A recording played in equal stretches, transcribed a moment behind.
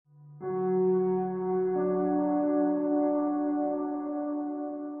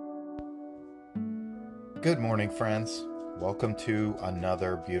Good morning, friends. Welcome to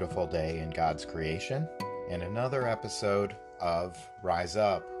another beautiful day in God's creation and another episode of Rise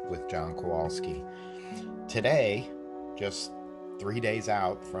Up with John Kowalski. Today, just 3 days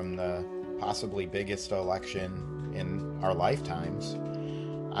out from the possibly biggest election in our lifetimes,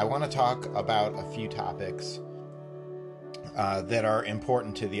 I want to talk about a few topics that are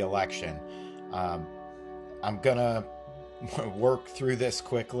important to the election. I'm going to work through this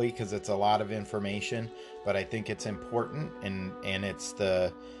quickly because it's a lot of information, but I think it's important, and it's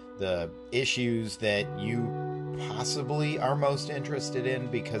the issues that you possibly are most interested in,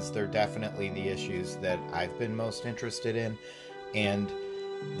 because they're definitely the issues that I've been most interested in, and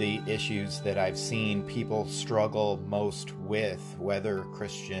the issues that I've seen people struggle most with, whether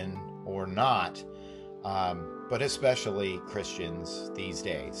Christian or not, but especially Christians these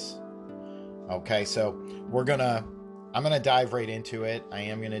days. Okay, so I'm going to dive right into it. I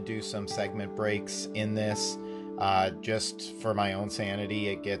am going to do some segment breaks in this, just for my own sanity.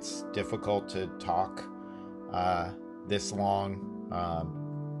 It gets difficult to talk this long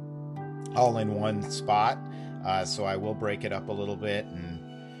all in one spot, so I will break it up a little bit, and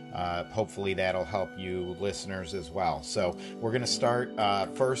hopefully that'll help you listeners as well. So we're going to start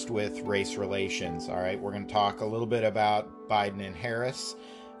first with race relations. All right, we're going to talk a little bit about Biden and Harris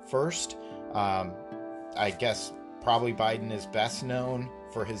first. I guess probably Biden is best known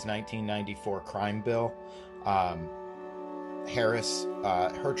for his 1994 crime bill. Harris,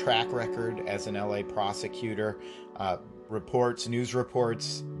 her track record as an LA prosecutor, news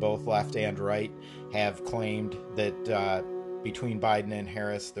reports, both left and right, have claimed that between Biden and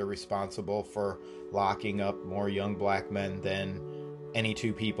Harris, they're responsible for locking up more young black men than any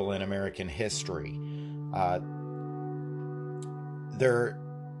two people in American history. There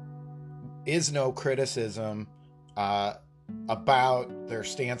is no criticism about their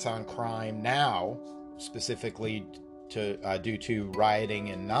stance on crime now, specifically due to rioting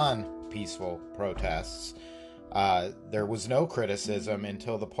and non-peaceful protests. There was no criticism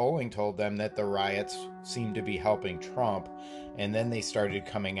until the polling told them that the riots seemed to be helping Trump, and then they started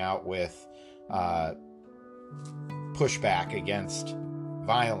coming out with pushback against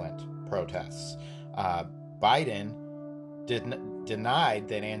violent protests. Biden denied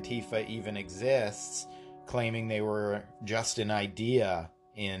that Antifa even exists, claiming they were just an idea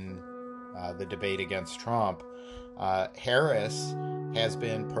in the debate against Trump. Harris has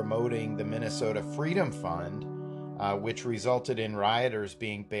been promoting the Minnesota Freedom Fund, which resulted in rioters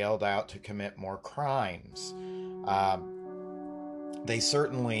being bailed out to commit more crimes. They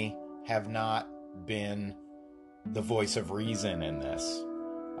certainly have not been the voice of reason in this.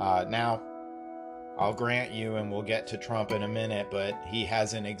 Now, I'll grant you, and we'll get to Trump in a minute, but he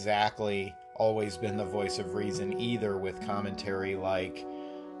hasn't exactly always been the voice of reason either, with commentary like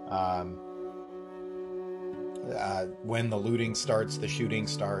when the looting starts, the shooting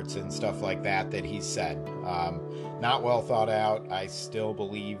starts, and stuff like that he's said. Not well thought out. I still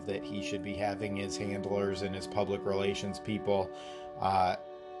believe that he should be having his handlers and his public relations people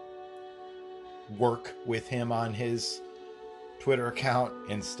work with him on his Twitter account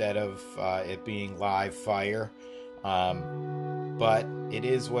instead of it being live fire. But it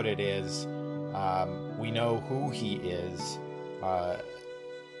is what it is. We know who he is,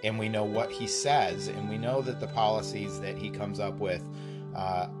 and we know what he says, and we know that the policies that he comes up with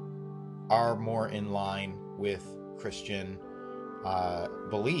are more in line with Christian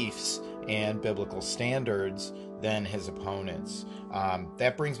beliefs and biblical standards than his opponents.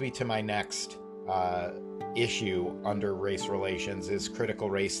 That brings me to my next issue under race relations, is critical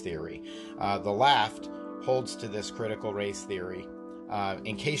race theory. The left holds to this critical race theory.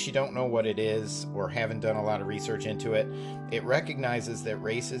 In case you don't know what it is or haven't done a lot of research into it, it recognizes that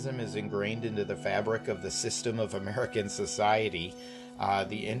racism is ingrained into the fabric of the system of American society.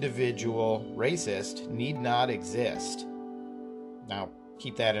 The individual racist need not exist. Now,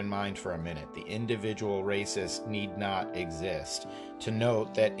 keep that in mind for a minute. The individual racist need not exist. To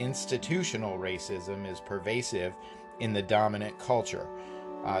note that institutional racism is pervasive in the dominant culture.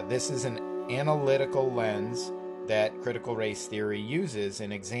 This is an analytical lens that critical race theory uses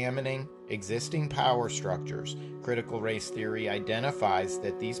in examining existing power structures. Critical race theory identifies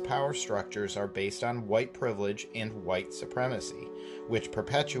that these power structures are based on white privilege and white supremacy, which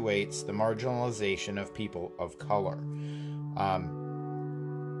perpetuates the marginalization of people of color.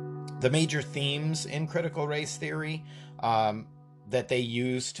 The major themes in critical race theory that they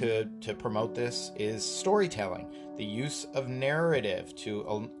use to promote this is storytelling, the use of narrative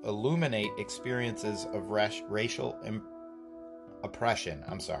to illuminate experiences of racial oppression.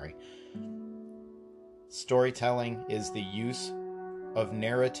 Storytelling is the use of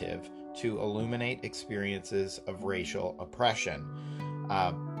narrative to illuminate experiences of racial oppression.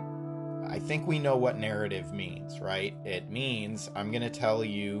 I think we know what narrative means, right? It means I'm going to tell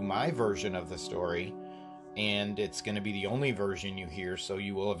you my version of the story, and it's going to be the only version you hear, so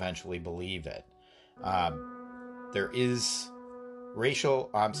you will eventually believe it. There is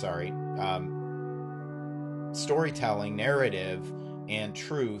storytelling, narrative, and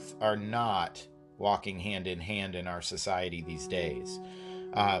truth are not walking hand in hand in our society these days.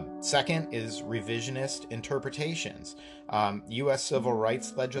 Second is revisionist interpretations. U.S. civil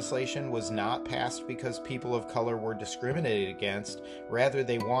rights legislation was not passed because people of color were discriminated against. Rather,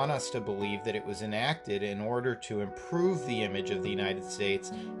 they want us to believe that it was enacted in order to improve the image of the United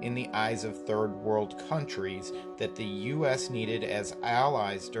States in the eyes of third world countries that the U.S. needed as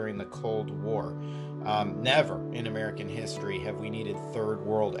allies during the Cold War. Never in American history have we needed third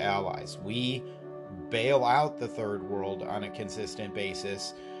world allies. We bail out the third world on a consistent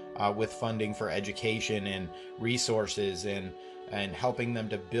basis with funding for education and resources and helping them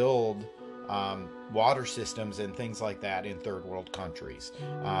to build water systems and things like that in third world countries.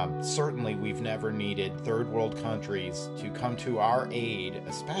 Certainly we've never needed third world countries to come to our aid,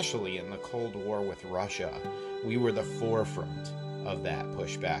 especially in the Cold War with Russia. We were the forefront of that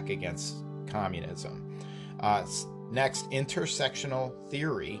pushback against communism. Next, intersectional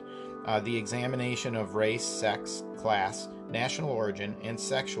theory. The examination of race, sex, class, national origin, and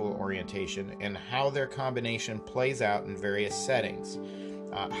sexual orientation, and how their combination plays out in various settings.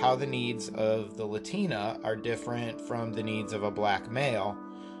 How the needs of the Latina are different from the needs of a black male,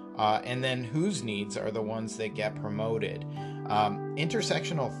 and then whose needs are the ones that get promoted.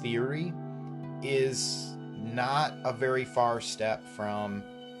 Intersectional theory is not a very far step from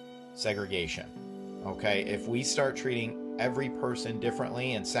segregation. Okay, if we start treating every person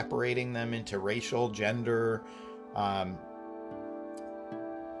differently and separating them into racial, gender,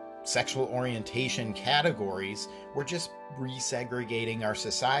 sexual orientation categories, we're just resegregating our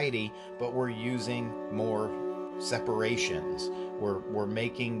society, but we're using more separations. We're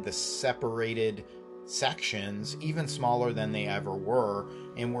making the separated sections even smaller than they ever were,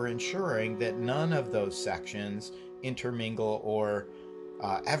 and we're ensuring that none of those sections intermingle or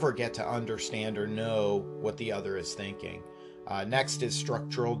ever get to understand or know what the other is thinking. Next is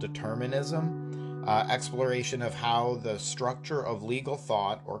structural determinism, exploration of how the structure of legal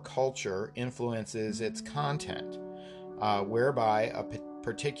thought or culture influences its content, whereby a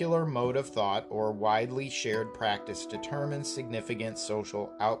particular mode of thought or widely shared practice determines significant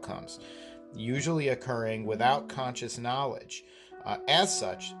social outcomes, usually occurring without conscious knowledge. As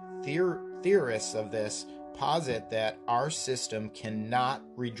such, theorists of this posit that our system cannot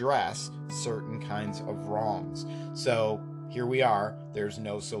redress certain kinds of wrongs. So here we are, there's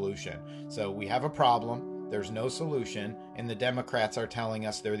no solution. So we have a problem, there's no solution, and the Democrats are telling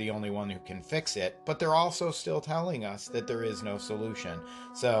us they're the only one who can fix it, but they're also still telling us that there is no solution.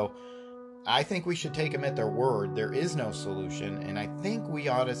 So I think we should take them at their word. There is no solution, and I think we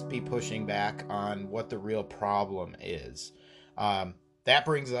ought to be pushing back on what the real problem is. That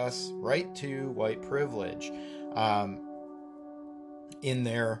brings us right to white privilege. In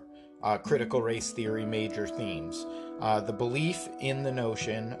their critical race theory major themes, the belief in the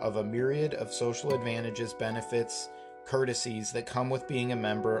notion of a myriad of social advantages, benefits, courtesies that come with being a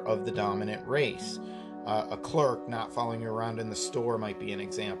member of the dominant race. A clerk not following you around in the store might be an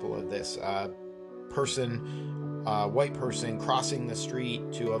example of this. White person crossing the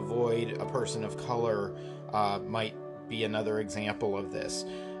street to avoid a person of color might be another example of this.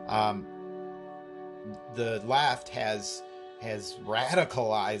 The left has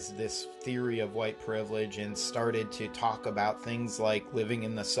radicalized this theory of white privilege and started to talk about things like living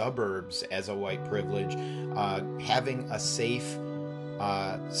in the suburbs as a white privilege, having a safe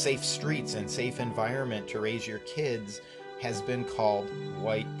streets and safe environment to raise your kids has been called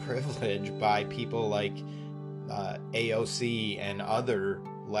white privilege by people like AOC and other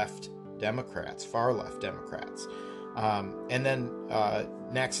left Democrats, far left Democrats. And then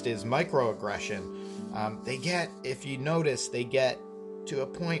next is microaggression. If you notice, they get to a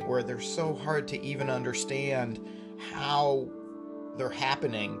point where they're so hard to even understand how they're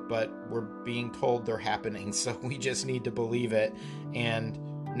happening, but we're being told they're happening, so we just need to believe it and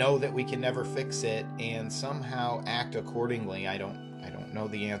know that we can never fix it and somehow act accordingly. I don't know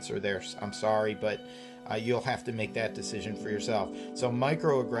the answer there. I'm sorry, but you'll have to make that decision for yourself. So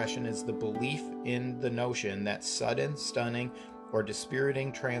microaggression is the belief in the notion that sudden, stunning, or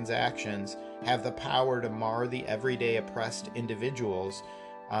dispiriting transactions have the power to mar the everyday oppressed individuals.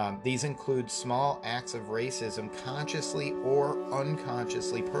 These include small acts of racism consciously or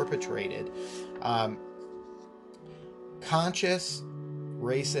unconsciously perpetrated. Conscious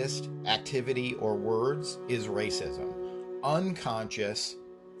racist activity or words is racism. Unconscious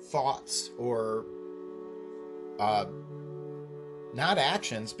thoughts or not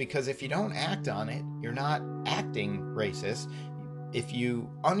actions, because if you don't act on it, you're not acting racist. If you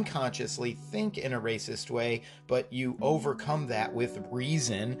unconsciously think in a racist way, but you overcome that with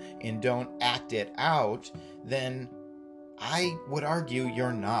reason and don't act it out, then I would argue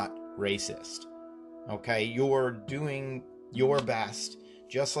you're not racist. Okay? You're doing your best,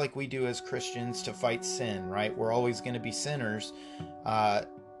 just like we do as Christians, to fight sin, right? We're always going to be sinners,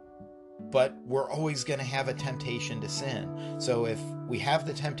 but we're always going to have a temptation to sin. So if we have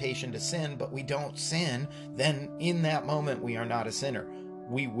the temptation to sin, but we don't sin, then in that moment we are not a sinner.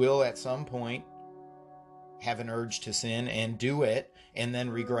 We will at some point have an urge to sin and do it, and then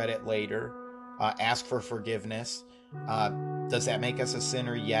regret it later, ask for forgiveness. Does that make us a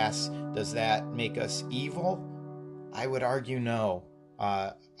sinner? Yes. Does that make us evil? I would argue no.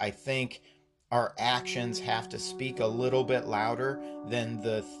 I think our actions have to speak a little bit louder than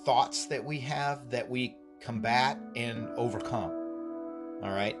the thoughts that we have that we combat and overcome.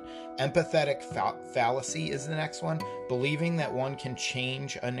 All right. Empathetic fallacy is the next one. Believing that one can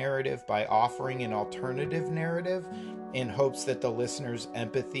change a narrative by offering an alternative narrative in hopes that the listener's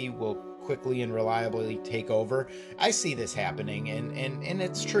empathy will quickly and reliably take over. I see this happening, and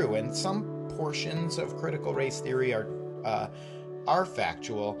it's true. And some portions of critical race theory are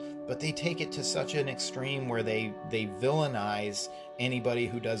factual, but they take it to such an extreme where they villainize anybody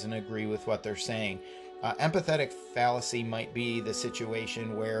who doesn't agree with what they're saying. Empathetic fallacy might be the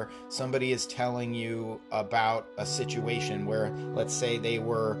situation where somebody is telling you about a situation where, let's say, they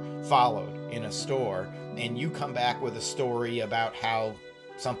were followed in a store, and you come back with a story about how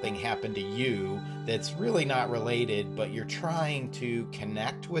something happened to you that's really not related, but you're trying to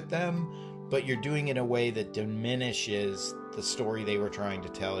connect with them, but you're doing it in a way that diminishes the story they were trying to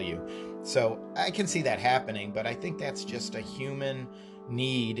tell you. So I can see that happening, but I think that's just a human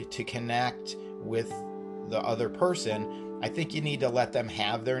need to connect with the other person. I think you need to let them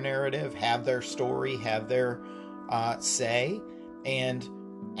have their narrative, have their story, have their say, and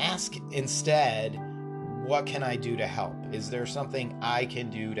ask instead, what can I do to help? Is there something I can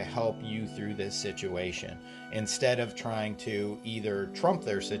do to help you through this situation? Instead of trying to either trump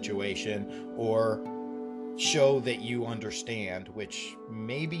their situation or show that you understand, which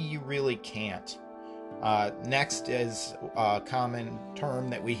maybe you really can't. Next is a common term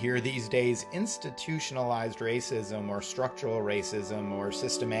that we hear these days, institutionalized racism or structural racism or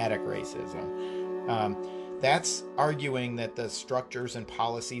systematic racism. That's arguing that the structures and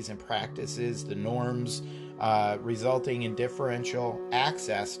policies and practices, the norms resulting in differential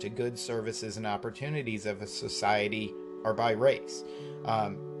access to goods, services, and opportunities of a society are by race.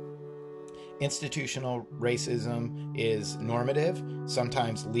 Institutional racism is normative,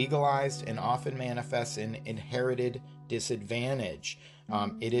 sometimes legalized, and often manifests in inherited disadvantage.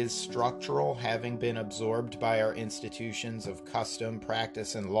 It is structural, having been absorbed by our institutions of custom,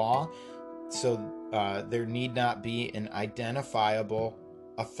 practice, and law. So there need not be an identifiable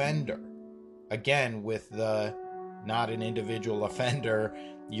offender. Again, with the not an individual offender,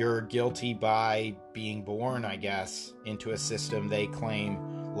 you're guilty by being born, I guess, into a system they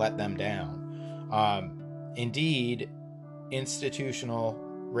claim let them down. Indeed, institutional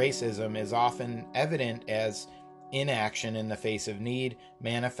racism is often evident as inaction in the face of need,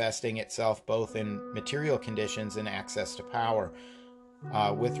 manifesting itself both in material conditions and access to power.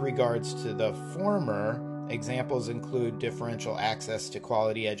 With regards to the former, examples include differential access to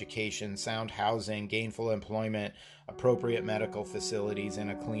quality education, sound housing, gainful employment, appropriate medical facilities,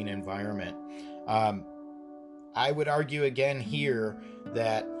 and a clean environment. I would argue again here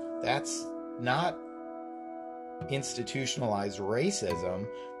that that's not institutionalized racism,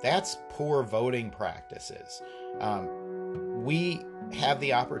 that's poor voting practices. We have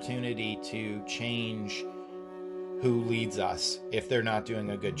the opportunity to change who leads us if they're not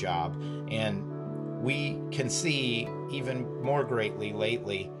doing a good job. And we can see even more greatly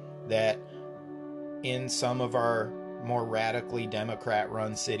lately that in some of our more radically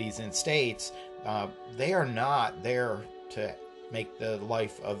Democrat-run cities and states, they are not there to make the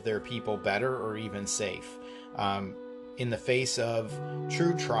life of their people better or even safe. In the face of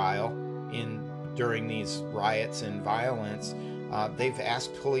true trial during these riots and violence, they've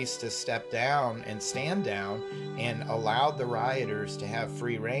asked police to step down and stand down and allowed the rioters to have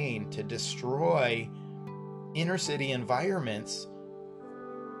free rein to destroy inner city environments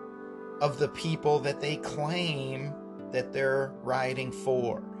of the people that they claim that they're rioting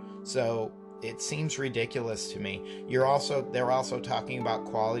for. So it seems ridiculous to me. They're also talking about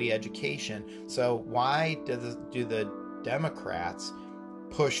quality education. So why do the Democrats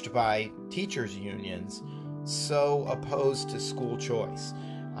pushed by teachers' unions so opposed to school choice.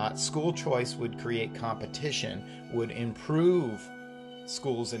 School choice would create competition, would improve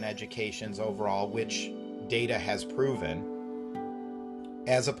schools and educations overall, which data has proven,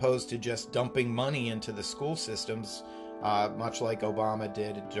 as opposed to just dumping money into the school systems, much like Obama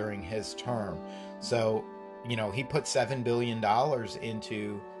did during his term. So, he put $7 billion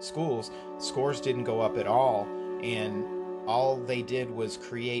into schools. Scores didn't go up at all, and all they did was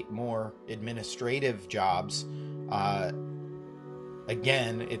create more administrative jobs.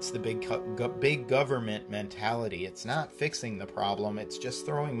 Again, it's the big government mentality. It's not fixing the problem. It's just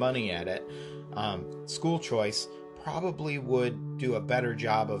throwing money at it. School choice probably would do a better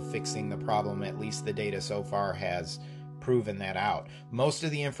job of fixing the problem. At least the data so far has proven that out. Most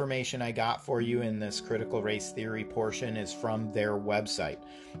of the information I got for you in this critical race theory portion is from their website.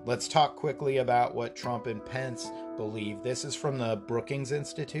 Let's talk quickly about what Trump and Pence believe. This is from the Brookings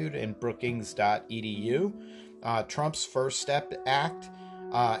Institute and brookings.edu. Trump's First Step Act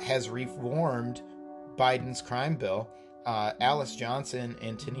has reformed Biden's crime bill. Alice Johnson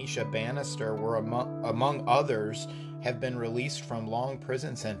and Tanisha Bannister were among others have been released from long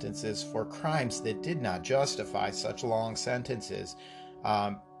prison sentences for crimes that did not justify such long sentences.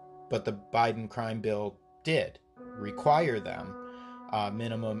 But the Biden crime bill did require them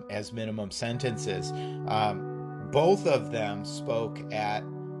minimum sentences. Both of them spoke at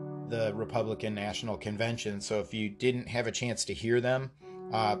the Republican National Convention. So if you didn't have a chance to hear them,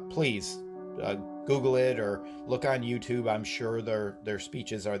 please Google it or look on YouTube. I'm sure their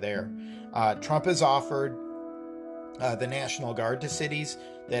speeches are there. Trump has offered the National Guard to cities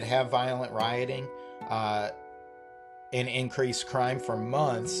that have violent rioting and increased crime for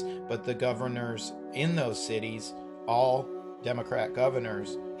months, but the governors in those cities, all Democrat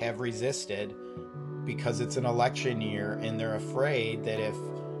governors, have resisted because it's an election year, and they're afraid that if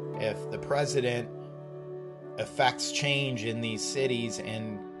the president affects change in these cities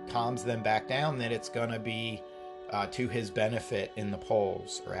and calms them back down, that it's going to be to his benefit in the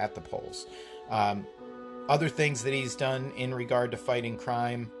polls or at the polls. Other things that he's done in regard to fighting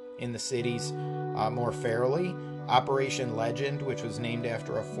crime in the cities more fairly. Operation Legend, which was named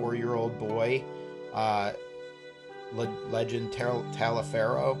after a 4-year-old boy, Legend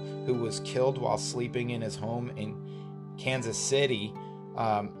Taliaferro, who was killed while sleeping in his home in Kansas City.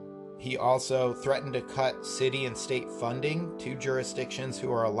 He also threatened to cut city and state funding to jurisdictions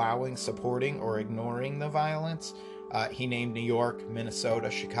who are allowing, supporting, or ignoring the violence. He named New York, Minnesota,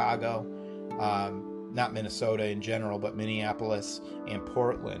 Chicago, not Minnesota in general, but Minneapolis and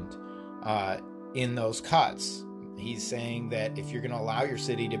Portland in those cuts. He's saying that if you're going to allow your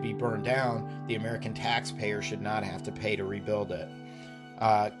city to be burned down, the American taxpayer should not have to pay to rebuild it.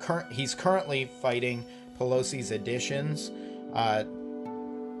 He's currently fighting Pelosi's additions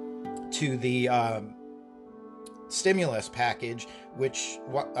to the stimulus package, which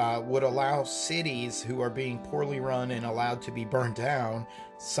would allow cities who are being poorly run and allowed to be burned down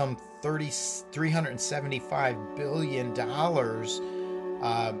some $375 billion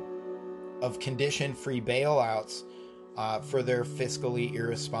of condition-free bailouts for their fiscally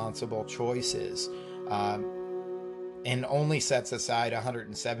irresponsible choices, and only sets aside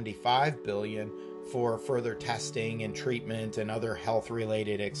 $175 billion for further testing and treatment and other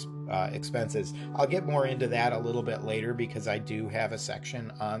health-related expenses. I'll get more into that a little bit later because I do have a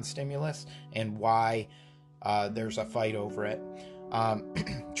section on stimulus and why there's a fight over it.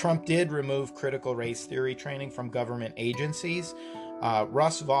 Trump did remove critical race theory training from government agencies.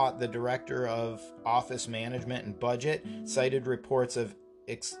 Russ Vought, the director of office management and budget, cited reports of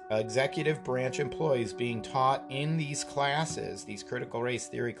executive branch employees being taught in these classes, these critical race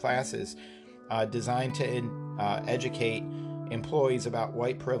theory classes, designed to educate employees about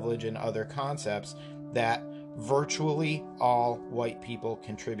white privilege and other concepts, that virtually all white people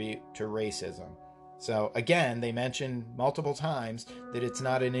contribute to racism. So again, they mentioned multiple times that it's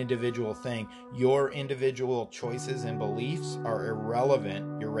not an individual thing. Your individual choices and beliefs are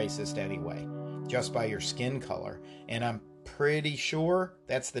irrelevant. You're racist anyway, just by your skin color. And I'm pretty sure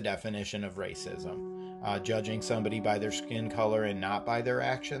that's the definition of racism. Judging somebody by their skin color and not by their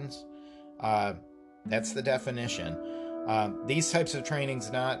actions. That's the definition. These types of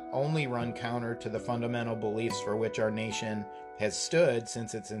trainings not only run counter to the fundamental beliefs for which our nation has stood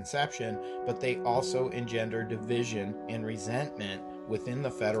since its inception, but they also engender division and resentment within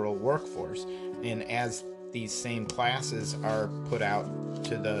the federal workforce. And as these same classes are put out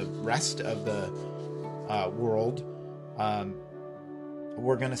to the rest of the world,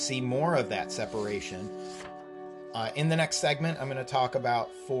 we're going to see more of that separation. In the next segment, I'm going to talk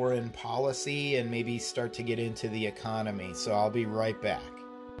about foreign policy and maybe start to get into the economy. So I'll be right back.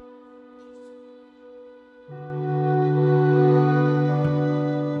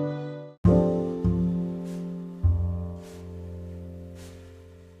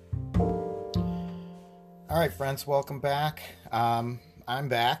 All right, friends, welcome back. I'm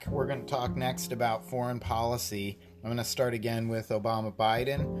back. We're going to talk next about foreign policy. I'm going to start again with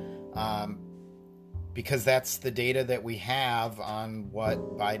Obama-Biden because that's the data that we have on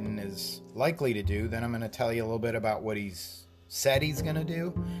what Biden is likely to do. Then I'm going to tell you a little bit about what he's said he's going to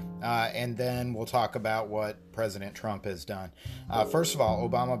do, and then we'll talk about what President Trump has done. First of all,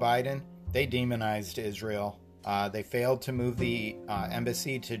 Obama-Biden, they demonized Israel. They failed to move the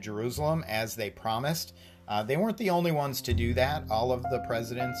embassy to Jerusalem as they promised. They weren't the only ones to do that. All of the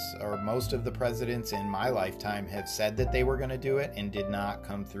presidents, or most of the presidents in my lifetime, have said that they were going to do it and did not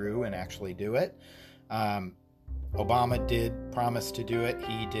come through and actually do it. Obama did promise to do it.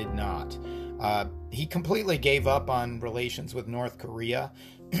 He did not. He completely gave up on relations with North Korea.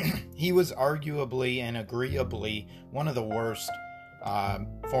 He was arguably and agreeably one of the worst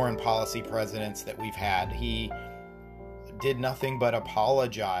foreign policy presidents that we've had. He did nothing but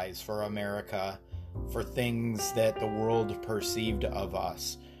apologize for America for things that the world perceived of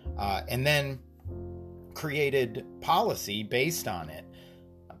us, and then created policy based on it,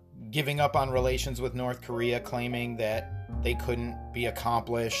 giving up on relations with North Korea, claiming that they couldn't be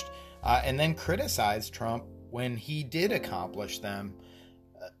accomplished, and then criticized Trump when he did accomplish them,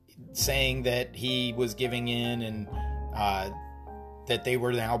 saying that he was giving in and that they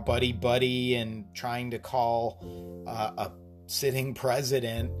were now buddy-buddy, and trying to call a sitting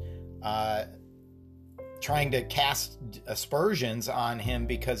president, trying to cast aspersions on him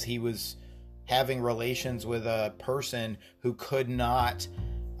because he was having relations with a person who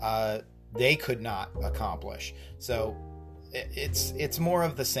they could not accomplish. So it's more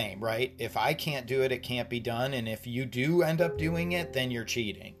of the same, right? If I can't do it, it can't be done. And if you do end up doing it, then you're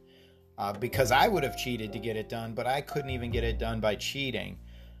cheating. Because I would have cheated to get it done, but I couldn't even get it done by cheating.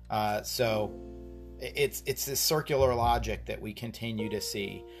 So it's this circular logic that we continue to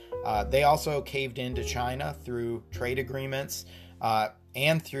see. They also caved into China through trade agreements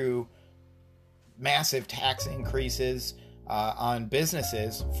and through massive tax increases on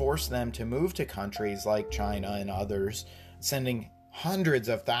businesses, forced them to move to countries like China and others, sending hundreds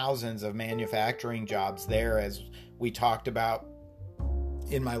of thousands of manufacturing jobs there. As we talked about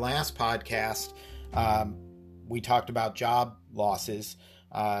in my last podcast, we talked about job losses.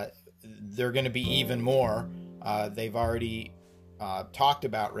 They're going to be even more. They've already talked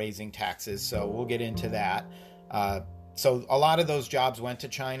about raising taxes, so we'll get into that. So a lot of those jobs went to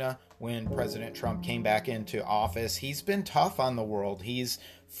China when President Trump came back into office. He's been tough on the world. He's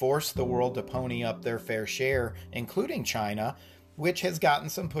forced the world to pony up their fair share, including China, which has gotten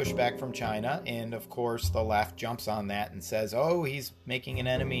some pushback from China. And of course, the left jumps on that and says, oh, he's making an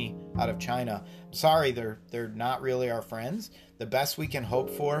enemy out of China. Sorry, they're not really our friends. The best we can hope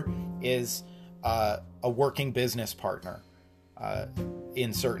for is a working business partner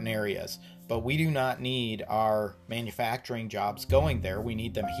in certain areas. But we do not need our manufacturing jobs going there. We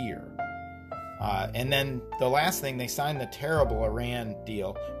need them here. And then the last thing, they signed the terrible Iran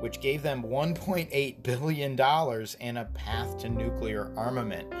deal, which gave them $1.8 billion and a path to nuclear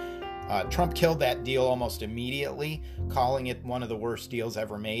armament. Trump killed that deal almost immediately, calling it one of the worst deals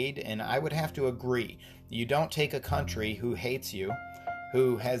ever made. And I would have to agree. You don't take a country who hates you,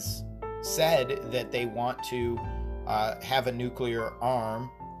 who has said that they want to have a nuclear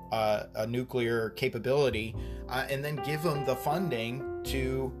arm, a nuclear capability, and then give them the funding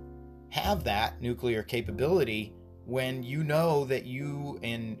to have that nuclear capability when you know that you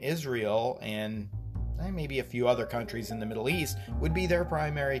and Israel and maybe a few other countries in the Middle East would be their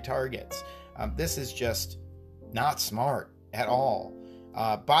primary targets. This is just not smart at all.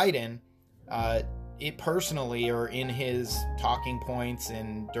 Biden, it personally, or in his talking points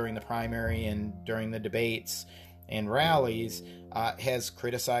and during the primary and during the debates and rallies, has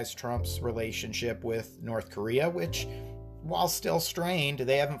criticized Trump's relationship with North Korea, which, while still strained,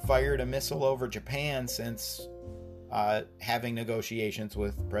 they haven't fired a missile over Japan since having negotiations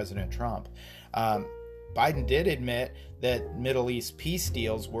with President Trump. Biden did admit that Middle East peace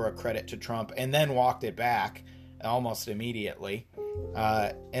deals were a credit to Trump and then walked it back almost immediately.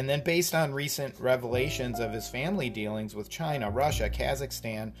 And then based on recent revelations of his family dealings with China, Russia,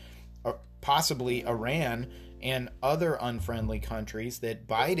 Kazakhstan, possibly Iran, and other unfriendly countries that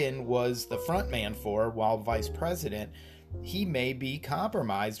Biden was the front man for while vice president, he may be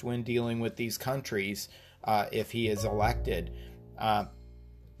compromised when dealing with these countries if he is elected.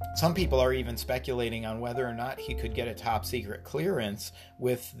 Some people are even speculating on whether or not he could get a top secret clearance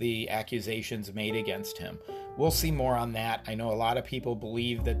with the accusations made against him. We'll see more on that. I know a lot of people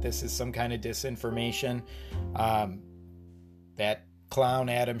believe that this is some kind of disinformation. That clown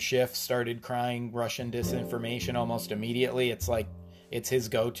Adam Schiff started crying Russian disinformation almost immediately. It's like it's his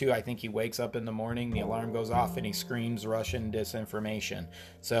go-to. I think he wakes up in the morning, the alarm goes off, and he screams Russian disinformation.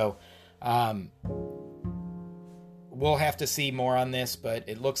 So we'll have to see more on this, but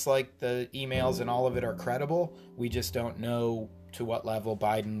it looks like the emails and all of it are credible. We just don't know to what level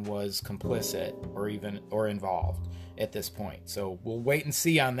Biden was complicit or involved at this point. So we'll wait and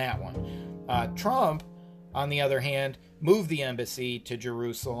see on that one. Trump, on the other hand, moved the embassy to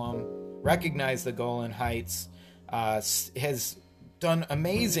Jerusalem, recognized the Golan Heights, has done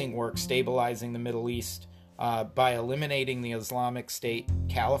amazing work stabilizing the Middle East by eliminating the Islamic State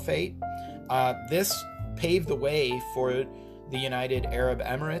Caliphate. This paved the way for the United Arab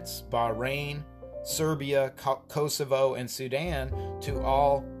Emirates, Bahrain, Serbia, Kosovo, and Sudan to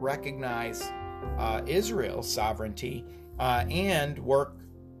all recognize Israel's sovereignty and work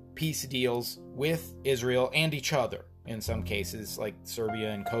peace deals with Israel and each other in some cases, like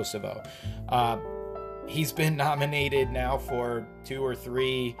Serbia and Kosovo. He's been nominated now for 2 or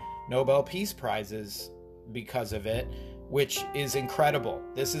 3 Nobel Peace Prizes because of it, which is incredible.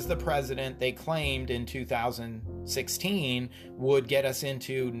 This is the president they claimed in 2016 would get us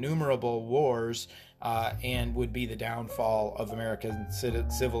into numerable wars and would be the downfall of American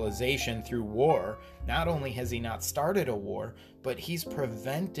civilization through war. Not only has he not started a war, but he's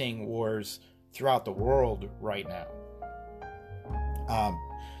preventing wars throughout the world right now.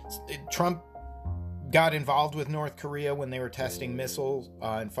 Trump got involved with North Korea when they were testing missiles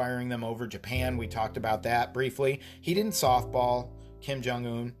and firing them over Japan. We talked about that briefly. He didn't softball Kim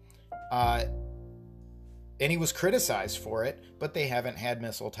Jong-un, and he was criticized for it, but they haven't had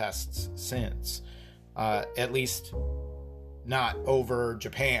missile tests since. At least not over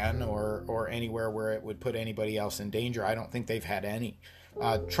Japan or anywhere where it would put anybody else in danger. I don't think they've had any.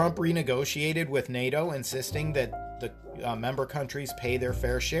 Trump renegotiated with NATO, insisting that the member countries pay their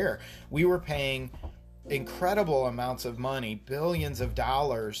fair share. We were paying incredible amounts of money, billions of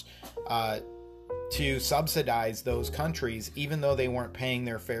dollars, to subsidize those countries, even though they weren't paying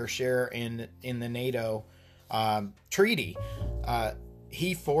their fair share in the NATO treaty.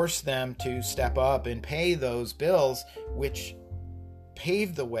 He forced them to step up and pay those bills, which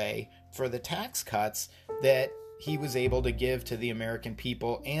paved the way for the tax cuts that he was able to give to the American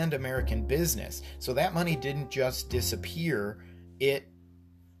people and American business. So that money didn't just disappear. It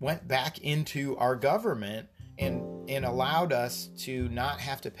went back into our government and allowed us to not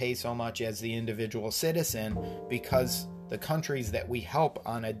have to pay so much as the individual citizen, because the countries that we help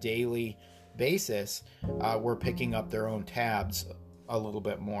on a daily basis were picking up their own tabs a little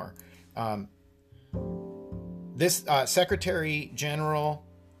bit more. This Secretary General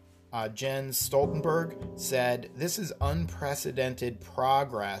Jens Stoltenberg said, "This is unprecedented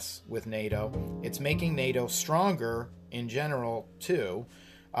progress with NATO. It's making NATO stronger in general, too."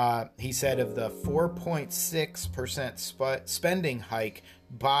 He said of the 4.6% spending hike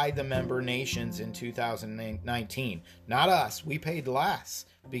by the member nations in 2019. Not us. We paid less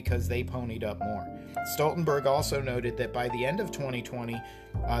because they ponied up more. Stoltenberg also noted that by the end of 2020,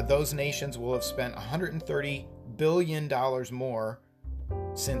 those nations will have spent $130 billion more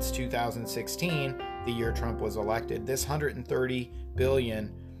since 2016, the year Trump was elected. This $130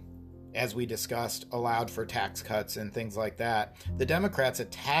 billion, as we discussed, allowed for tax cuts and things like that. The Democrats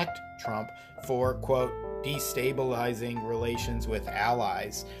attacked Trump for, quote, destabilizing relations with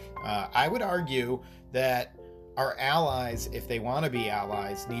allies. I would argue that our allies, if they want to be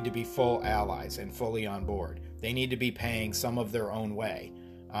allies, need to be full allies and fully on board. They need to be paying some of their own way.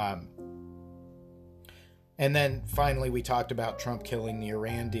 And then finally, we talked about Trump killing the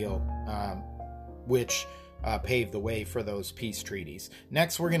Iran deal, which paved the way for those peace treaties.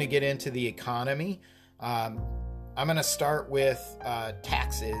 Next, we're going to get into the economy. I'm going to start with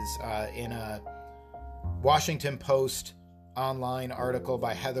taxes in a Washington Post online article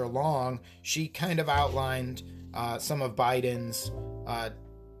by Heather Long. She kind of outlined some of Biden's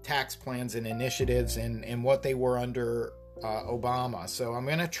tax plans and initiatives and what they were under Obama. So I'm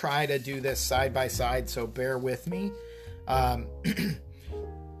going to try to do this side by side, so bear with me,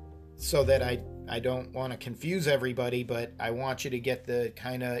 so that I don't want to confuse everybody, but I want you to get the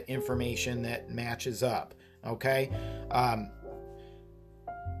kind of information that matches up, okay?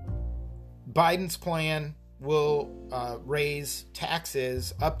 Biden's plan will raise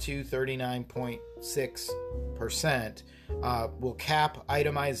taxes up to 39.6%, will cap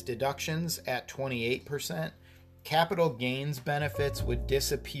itemized deductions at 28%, capital gains benefits would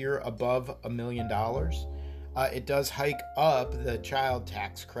disappear above $1 million. It does hike up the child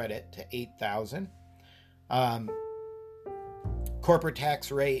tax credit to $8,000. Corporate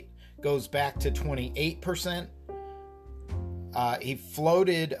tax rate goes back to 28%. He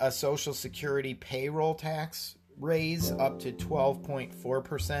floated a Social Security payroll tax raise up to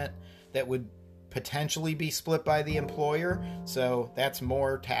 12.4% that would potentially be split by the employer. So that's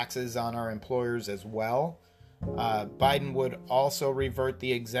more taxes on our employers as well. Biden would also revert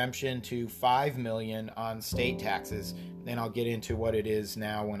the exemption to $5 million on state taxes. And I'll get into what it is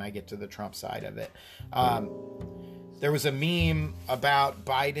now when I get to the Trump side of it. There was a meme about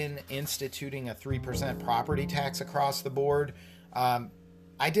Biden instituting a 3% property tax across the board.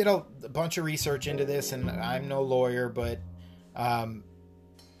 I did a bunch of research into this, and I'm no lawyer, but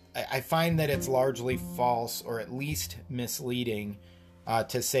I find that it's largely false, or at least misleading,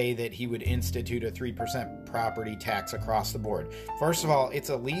 to say that he would institute a 3% property tax across the board. First of all, it's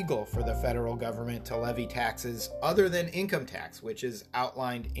illegal for the federal government to levy taxes other than income tax, which is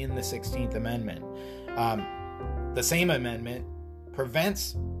outlined in the 16th Amendment. The same amendment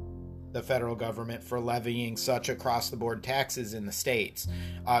prevents the federal government for levying such across-the-board taxes in the states.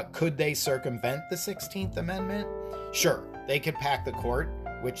 Could they circumvent the 16th Amendment? Sure, they could pack the court,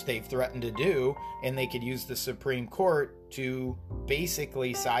 which they've threatened to do, and they could use the Supreme Court to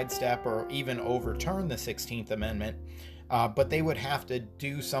basically sidestep or even overturn the 16th Amendment, but they would have to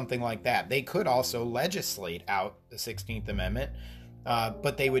do something like that. They could also legislate out the 16th Amendment,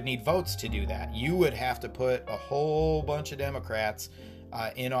 but they would need votes to do that. You would have to put a whole bunch of Democrats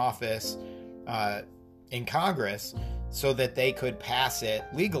in office in Congress so that they could pass it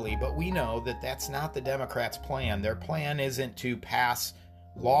legally, but we know that that's not the Democrats' plan. Their plan isn't to pass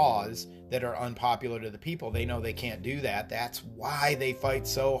laws that are unpopular to the people. They know they can't do that. That's why they fight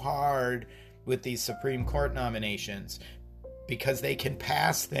so hard with these Supreme Court nominations, because they can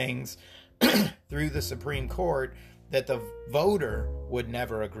pass things through the Supreme Court that the voter would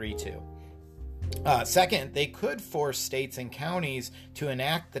never agree to. Second, they could force states and counties to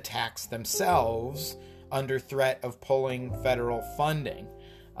enact the tax themselves under threat of pulling federal funding.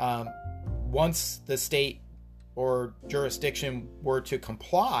 Once the state or jurisdiction were to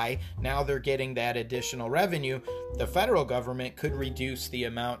comply, now they're getting that additional revenue. The federal government could reduce the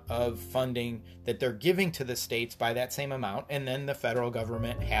amount of funding that they're giving to the states by that same amount, and then the federal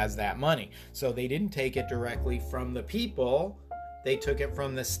government has that money. So they didn't take it directly from the people. They took it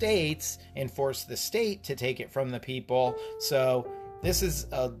from the states and forced the state to take it from the people. So this is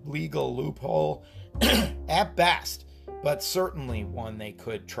a legal loophole at best, but certainly one they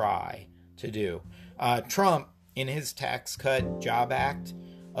could try to do. Trump, in his Tax Cut Job Act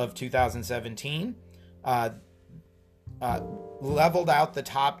of 2017, leveled out the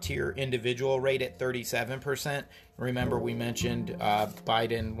top tier individual rate at 37%. Remember, we mentioned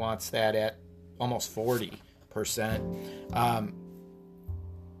Biden wants that at almost 40%.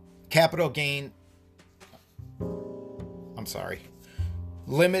 Capital gain,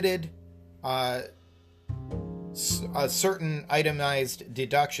 limited certain itemized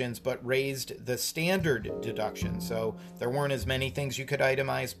deductions, but raised the standard deduction. So there weren't as many things you could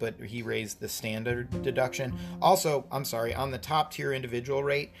itemize, but he raised the standard deduction. Also, on the top tier individual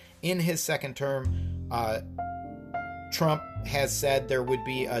rate, in his second term, Trump has said there would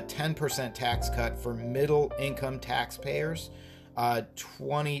be a 10% tax cut for middle income taxpayers.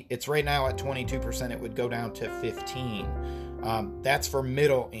 It's right now at 22%. It would go down to 15%. That's for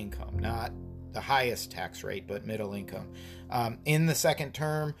middle income, not the highest tax rate, but middle income. In the second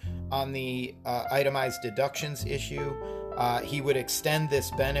term, on the itemized deductions issue, he would extend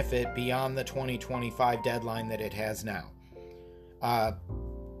this benefit beyond the 2025 deadline that it has now.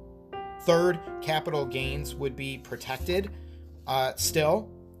 Third, capital gains would be protected still.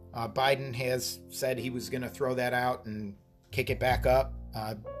 Biden has said he was going to throw that out and kick it back up.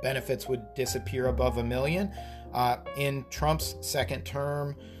 Benefits would disappear above $1 million. In Trump's second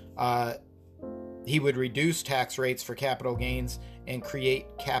term, he would reduce tax rates for capital gains and create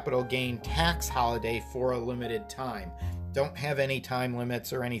capital gain tax holiday for a limited time. Don't have any time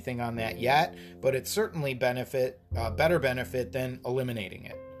limits or anything on that yet, but it's certainly better benefit than eliminating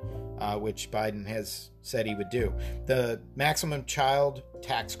it, which Biden has said he would do. The maximum child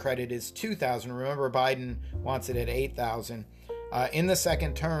tax credit is $2,000. Remember, Biden wants it at $8,000. In the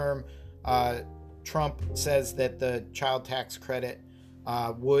second term, Trump says that the child tax credit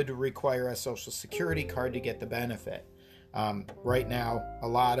would require a Social Security card to get the benefit. Right now, a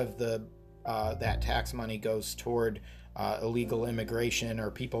lot of that tax money goes toward illegal immigration or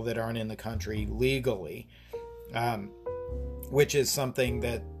people that aren't in the country legally, which is something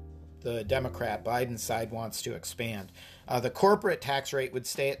that the Democrat Biden side wants to expand. The corporate tax rate would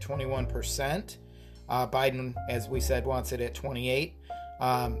stay at 21%. Biden, as we said, wants it at 28%.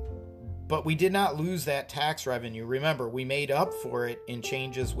 But we did not lose that tax revenue. Remember, we made up for it in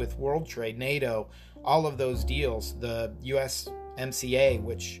changes with World Trade, NATO, all of those deals, the USMCA,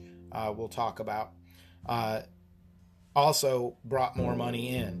 which we'll talk about, also brought more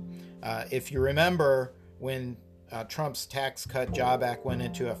money in. If you remember, when Trump's Tax Cut Job Act went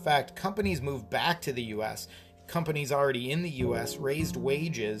into effect, companies moved back to the U.S. Companies already in the U.S. raised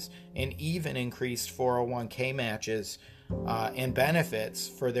wages and even increased 401k matches and benefits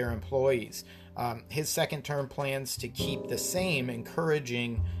for their employees. His second term plans to keep the same,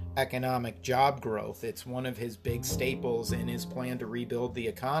 encouraging economic job growth. It's one of his big staples in his plan to rebuild the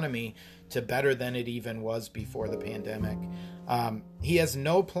economy to better than it even was before the pandemic. He has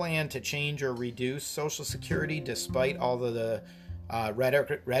no plan to change or reduce Social Security, despite all of the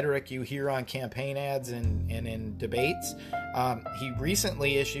rhetoric you hear on campaign ads and in debates. He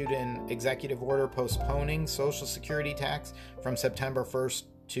recently issued an executive order postponing Social Security tax from September 1st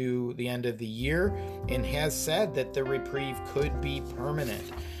to the end of the year, and has said that the reprieve could be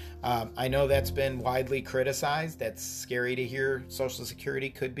permanent. I know that's been widely criticized. That's scary to hear Social Security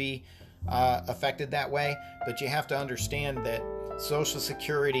could be affected that way, but you have to understand that Social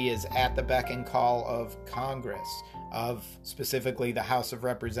Security is at the beck and call of Congress, of specifically the House of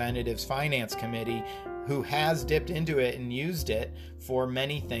Representatives Finance Committee, who has dipped into it and used it for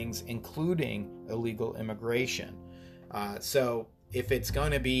many things, including illegal immigration. So if it's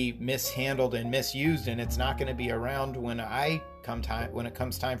going to be mishandled and misused, and it's not going to be around when it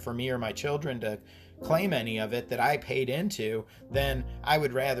comes time for me or my children to claim any of it that I paid into, then I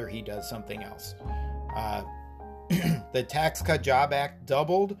would rather he does something else. The Tax Cut Job Act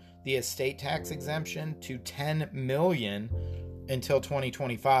doubled the estate tax exemption to $10 million until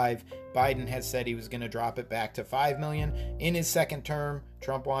 2025. Biden has said he was going to drop it back to $5 million. In his second term,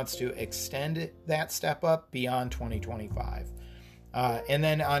 Trump wants to extend that step up beyond 2025. And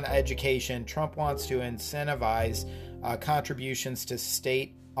then on education, Trump wants to incentivize contributions to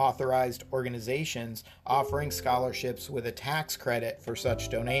state-authorized organizations offering scholarships with a tax credit for such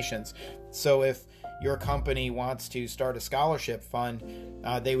donations. So if your company wants to start a scholarship fund,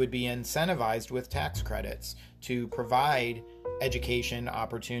 they would be incentivized with tax credits to provide education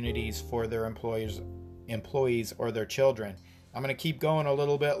opportunities for their employees or their children. I'm going to keep going a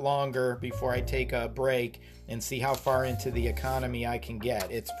little bit longer before I take a break and see how far into the economy I can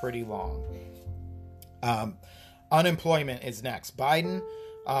get. It's pretty long. Unemployment is next. Biden,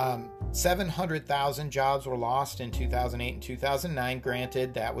 700,000 jobs were lost in 2008 and 2009.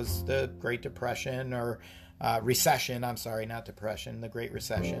 Granted, that was the Great Depression or recession. I'm sorry, not depression, the Great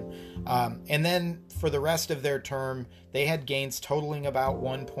Recession. And then for the rest of their term, they had gains totaling about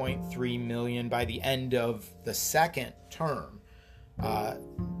 1.3 million by the end of the second term.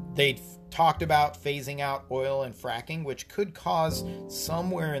 They talked about phasing out oil and fracking, which could cause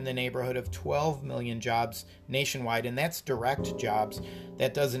somewhere in the neighborhood of 12 million jobs nationwide, and that's direct jobs.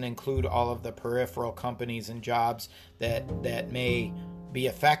 That doesn't include all of the peripheral companies and jobs that may be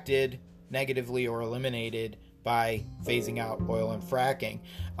affected negatively or eliminated by phasing out oil and fracking.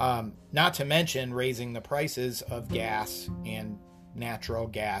 Not to mention raising the prices of gas and natural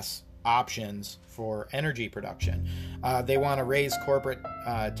gas options for energy production. They want to raise corporate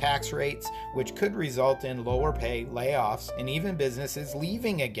tax rates, which could result in lower pay, layoffs, and even businesses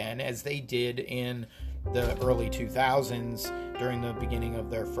leaving again, as they did in the early 2000s during the beginning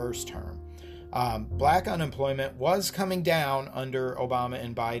of their first term. Black unemployment was coming down under Obama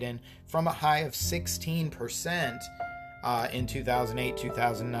and Biden from a high of 16% in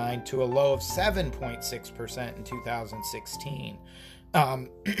 2008-2009 to a low of 7.6% in 2016.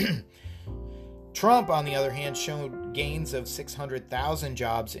 Trump, on the other hand, showed gains of 600,000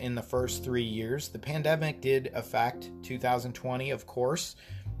 jobs in the first 3 years. The pandemic did affect 2020, of course,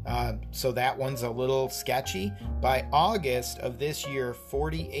 so that one's a little sketchy. By August of this year,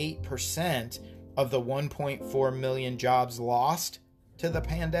 48% of the 1.4 million jobs lost to the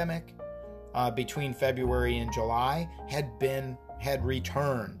pandemic between February and July had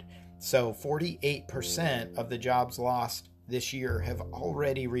returned. So 48% of the jobs lost this year have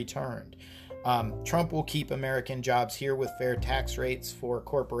already returned. Trump will keep American jobs here with fair tax rates for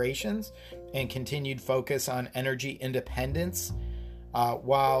corporations and continued focus on energy independence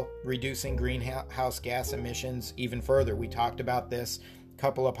while reducing greenhouse gas emissions even further. We talked about this a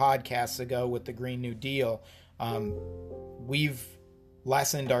couple of podcasts ago with the Green New Deal. We've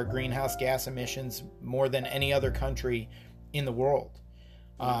lessened our greenhouse gas emissions more than any other country in the world.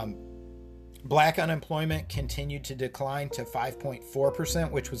 Black unemployment continued to decline to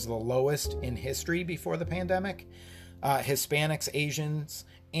 5.4%, which was the lowest in history before the pandemic. Hispanics, Asians,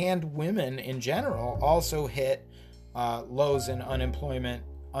 and women in general also hit lows in unemployment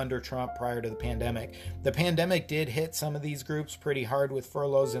under Trump prior to the pandemic. The pandemic did hit some of these groups pretty hard with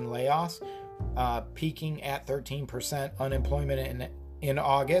furloughs and layoffs, peaking at 13% unemployment in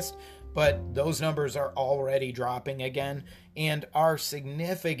August. But those numbers are already dropping again and are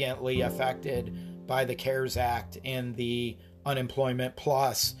significantly affected by the CARES Act and the Unemployment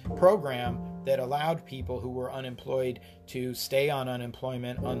Plus program that allowed people who were unemployed to stay on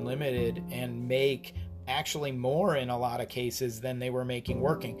unemployment unlimited and make actually more in a lot of cases than they were making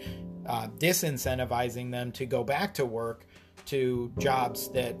working, disincentivizing them to go back to work to jobs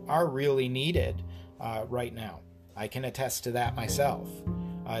that are really needed right now. I can attest to that myself.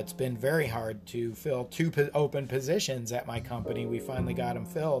 It's been very hard to fill 2 open positions at my company. We finally got them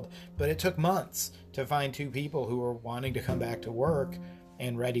filled, but it took months to find 2 people who were wanting to come back to work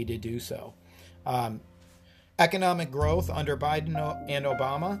and ready to do so. Economic growth under Biden and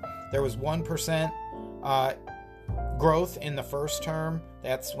Obama, there was 1% growth in the first term.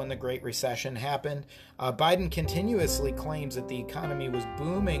 That's when the Great Recession happened. Biden continuously claims that the economy was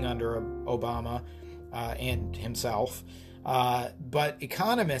booming under Obama and himself. But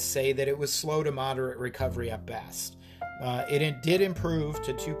economists say that it was slow to moderate recovery at best. It did improve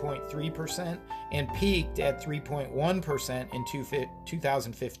to 2.3% and peaked at 3.1% in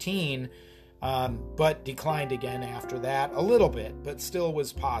 2015, but declined again after that a little bit, but still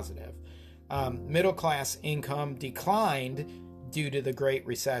was positive. Middle class income declined due to the Great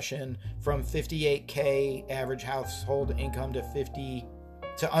Recession from $58,000 average household income to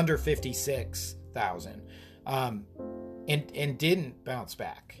under $56,000. And didn't bounce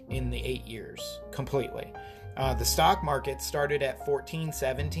back in the 8 years completely. The stock market started at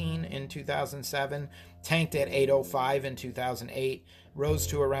 1417 in 2007, tanked at 805 in 2008, rose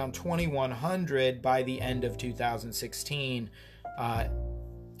to around 2100 by the end of 2016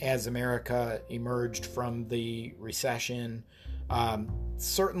 as America emerged from the recession.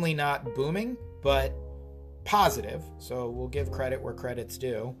 Certainly not booming, but positive, so we'll give credit where credit's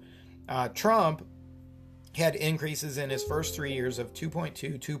due. Trump had increases in his first 3 years of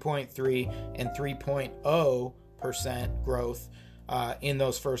 2.2, 2.3, and 3.0% growth in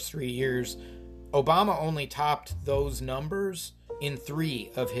those first 3 years. Obama only topped those numbers in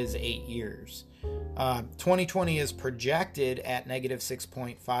 3 of his 8 years. 2020 is projected at negative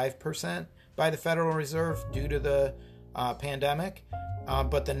 6.5% by the Federal Reserve due to the pandemic.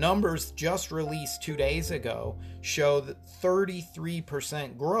 But the numbers just released 2 days ago show that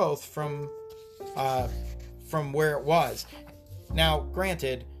 33% growth from where it was. Now,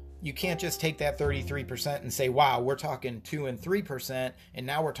 granted, you can't just take that 33% and say, wow, we're talking 2 and 3%, and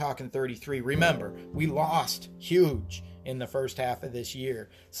now we're talking 33. Remember, we lost huge in the first half of this year.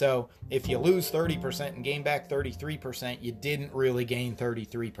 So if you lose 30% and gain back 33%, you didn't really gain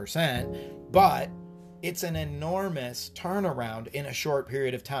 33%, but it's an enormous turnaround in a short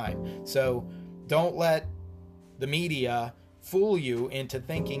period of time. So don't let the media fool you into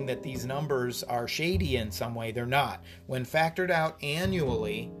thinking that these numbers are shady in some way. They're not. When factored out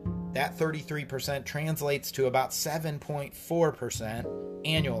annually, that 33% translates to about 7.4%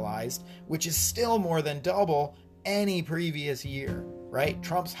 annualized, which is still more than double any previous year, right?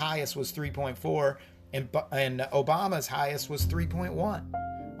 Trump's highest was 3.4 and Obama's highest was 3.1.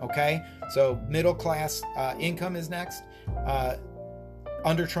 Okay, so middle class income is next.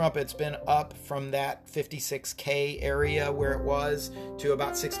 Under Trump, it's been up from that 56K area where it was to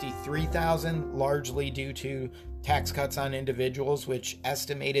about 63,000, largely due to tax cuts on individuals, which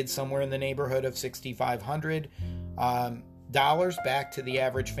estimated somewhere in the neighborhood of $6,500 back to the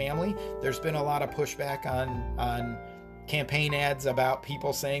average family. There's been a lot of pushback on campaign ads about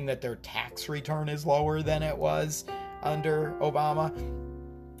people saying that their tax return is lower than it was under Obama.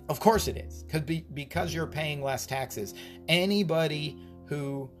 Of course it is, because you're paying less taxes. Anybody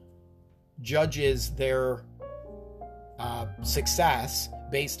who judges their success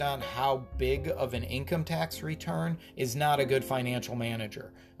based on how big of an income tax return is not a good financial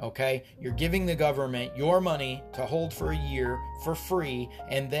manager, okay? You're giving the government your money to hold for a year for free,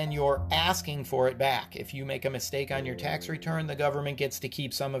 and then you're asking for it back. If you make a mistake on your tax return, the government gets to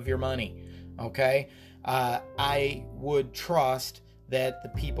keep some of your money, okay? I would trust that the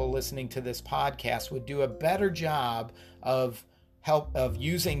people listening to this podcast would do a better job of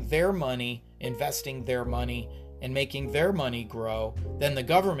using their money, investing their money, and making their money grow than the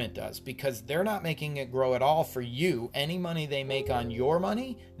government does, because they're not making it grow at all for you. Any money they make on your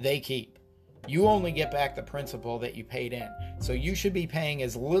money, they keep. You only get back the principal that you paid in. So you should be paying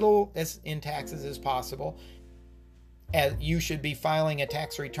as little as in taxes as possible. As you should be filing a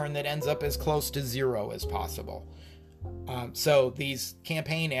tax return that ends up as close to zero as possible. So these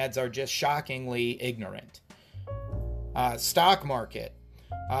campaign ads are just shockingly ignorant. Stock market.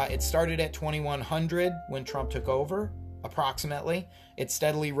 It started at 2,100 when Trump took over, approximately. It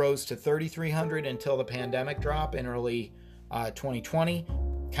steadily rose to 3,300 until the pandemic drop in early 2020.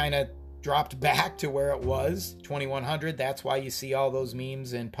 Kind of dropped back to where it was, 2,100. That's why you see all those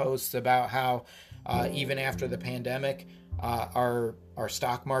memes and posts about how even after the pandemic, our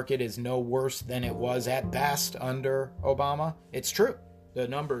stock market is no worse than it was at best under Obama. It's true. The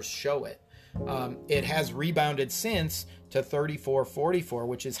numbers show it. It has rebounded since to 34.44,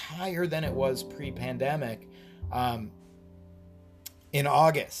 which is higher than it was pre-pandemic in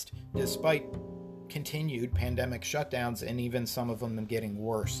August, despite continued pandemic shutdowns and even some of them getting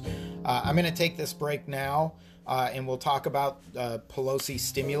worse. I'm going to take this break now, and we'll talk about Pelosi's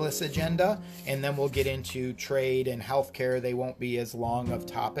stimulus agenda, and then we'll get into trade and healthcare. They won't be as long of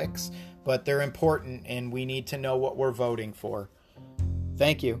topics, but they're important, and we need to know what we're voting for.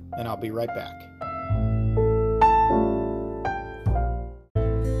 Thank you, and I'll be right back.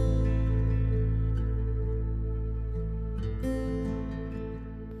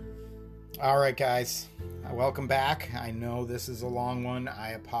 All right, guys, welcome back. I know this is a long one.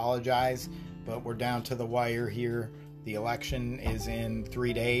 I apologize, but we're down to the wire here. The election is in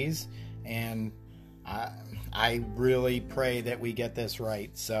 3 days, and I really pray that we get this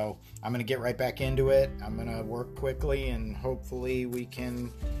right. So I'm going to get right back into it. I'm going to work quickly, and hopefully we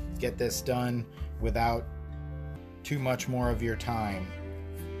can get this done without too much more of your time.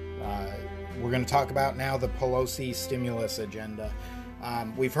 We're going to talk about now the Pelosi stimulus agenda.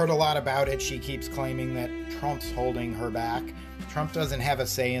 We've heard a lot about it. She keeps claiming that Trump's holding her back. Trump doesn't have a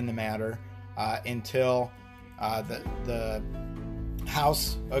say in the matter until the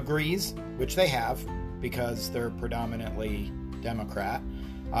House agrees, which they have because they're predominantly Democrat,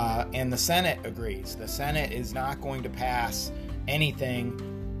 and the Senate agrees. The Senate is not going to pass anything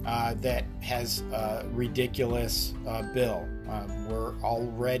that has a ridiculous bill.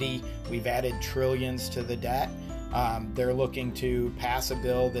 We've added trillions to the debt. They're looking to pass a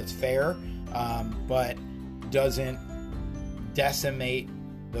bill that's fair, but doesn't decimate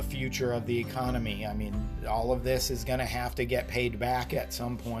the future of the economy. I mean, all of this is going to have to get paid back at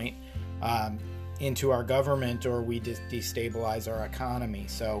some point into our government, or we just destabilize our economy.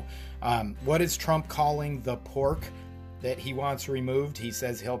 So what is Trump calling the pork that he wants removed? He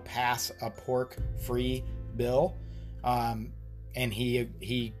says he'll pass a pork-free bill, and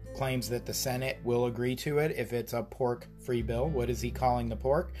he claims that the Senate will agree to it if it's a pork-free bill. What is he calling the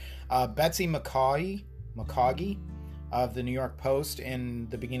pork? Betsy McCaughey of the New York Post in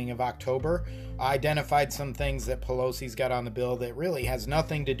the beginning of October identified some things that Pelosi's got on the bill that really has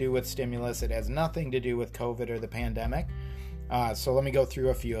nothing to do with stimulus. It has nothing to do with COVID or the pandemic. So let me go through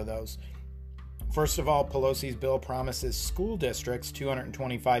a few of those. First of all, Pelosi's bill promises school districts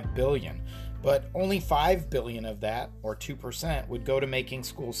 $225 billion, but only $5 billion of that, or 2%, would go to making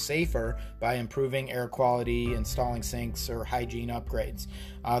schools safer by improving air quality, installing sinks, or hygiene upgrades.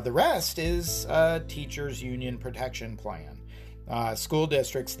 The rest is a teachers' union protection plan. School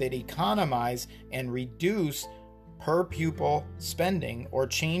districts that economize and reduce per pupil spending or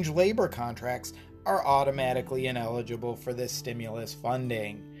change labor contracts are automatically ineligible for this stimulus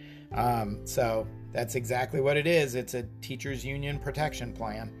funding. So that's exactly what it is. It's a teachers' union protection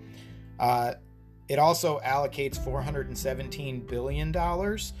plan. It also allocates $417 billion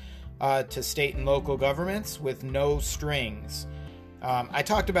to state and local governments with no strings. I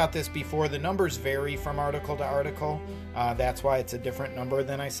talked about this before. The numbers vary from article to article. That's why it's a different number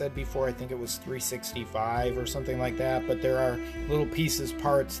than I said before. I think it was 365 or something like that. But there are little pieces,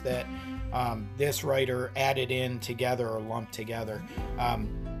 parts that this writer added in together or lumped together.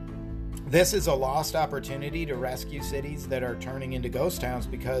 This is a lost opportunity to rescue cities that are turning into ghost towns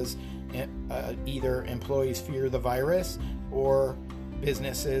because either employees fear the virus or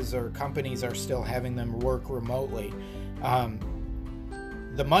businesses or companies are still having them work remotely.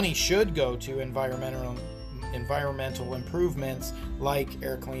 The money should go to environmental improvements like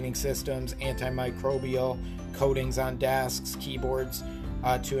air cleaning systems, antimicrobial coatings on desks, keyboards,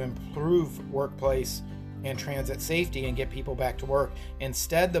 to improve workplace and transit safety and get people back to work.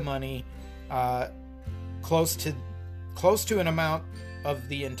 Instead, the money close to an amount of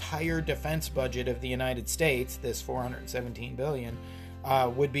the entire defense budget of the United States, this $417 billion,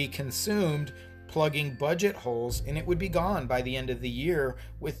 would be consumed plugging budget holes, and it would be gone by the end of the year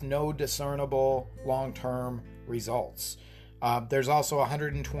with no discernible long-term results. There's also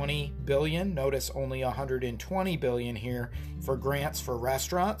 120 billion. Notice only 120 billion here for grants for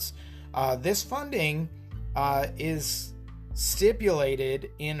restaurants. This funding is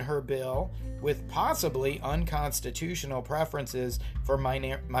stipulated in her bill with possibly unconstitutional preferences for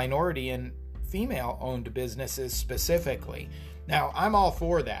minority and female-owned businesses specifically. Now, I'm all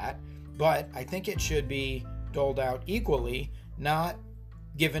for that, but I think it should be doled out equally, not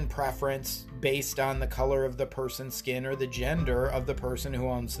given preference based on the color of the person's skin or the gender of the person who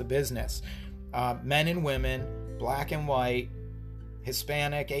owns the business. Men and women, black and white,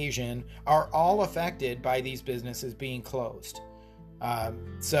 Hispanic, Asian, are all affected by these businesses being closed.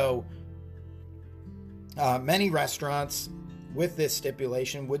 So many restaurants with this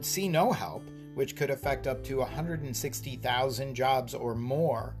stipulation would see no help, which could affect up to 160,000 jobs or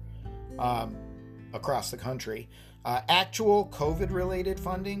more across the country. Actual COVID-related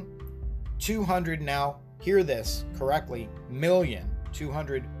funding, 200 now, hear this correctly,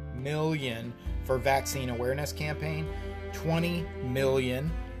 200 million for vaccine awareness campaign, 20 million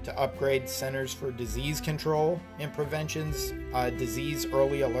to upgrade Centers for Disease Control and Prevention's disease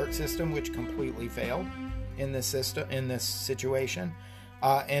early alert system, which completely failed in this situation,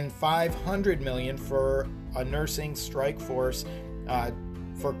 and 500 million for a nursing strike force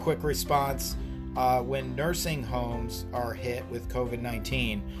for quick response when nursing homes are hit with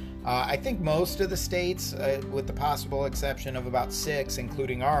COVID-19. I think most of the states, with the possible exception of about 6,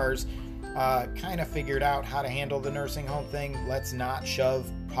 including ours, kind of figured out how to handle the nursing home thing. Let's not shove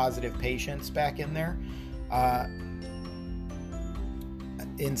positive patients back in there.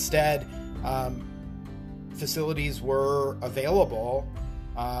 Instead, facilities were available.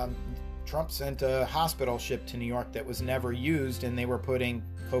 Trump sent a hospital ship to New York that was never used, and they were putting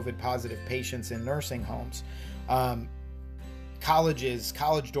COVID positive patients in nursing homes. College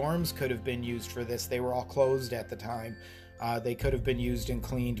dorms could have been used for this. They were all closed at the time. They could have been used and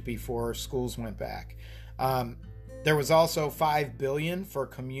cleaned before schools went back. There was also $5 billion for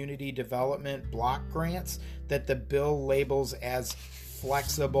community development block grants that the bill labels as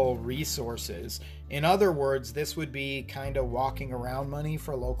flexible resources. In other words, this would be kind of walking around money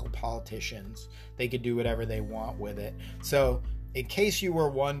for local politicians. They could do whatever they want with it. So, in case you were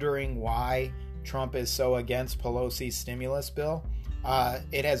wondering why Trump is so against Pelosi's stimulus bill,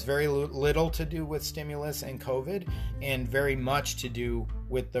 it has very little to do with stimulus and COVID, and very much to do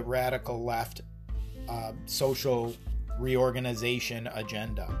with the radical left social reorganization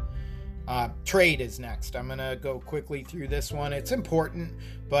agenda. Trade is next. I'm going to go quickly through this one. It's important,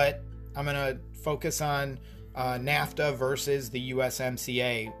 but I'm going to focus on NAFTA versus the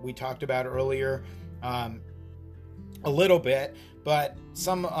USMCA. We talked about earlier a little bit, but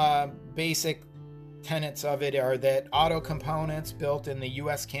some basic tenets of it are that auto components built in the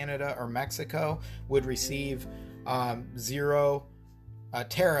US, Canada, or Mexico would receive zero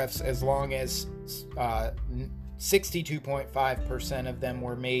tariffs as long as 62.5% of them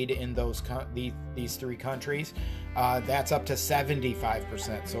were made in these three countries. That's up to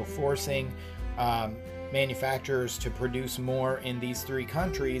 75%. So forcing manufacturers to produce more in these three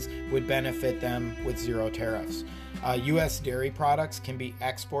countries would benefit them with zero tariffs. U.S. dairy products can be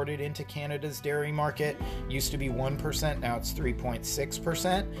exported into Canada's dairy market. Used to be 1%, now it's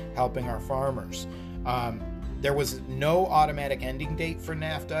 3.6%, helping our farmers. There was no automatic ending date for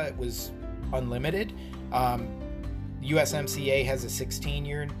NAFTA. It was unlimited. USMCA has a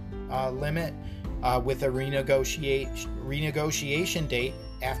 16-year limit with a renegotiation date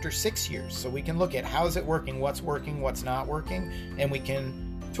after 6 years. So we can look at how's it working, what's not working, and we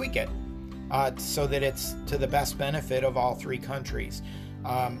can tweak it so that it's to the best benefit of all three countries.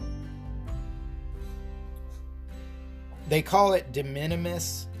 They call it de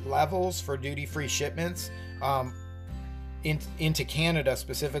minimis levels for duty-free shipments. Into Canada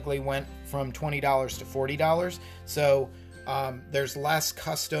specifically went from $20 to $40. So there's less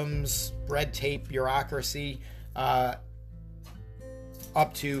customs, red tape, bureaucracy, up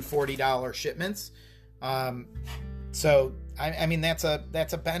to $40 shipments. So I mean that's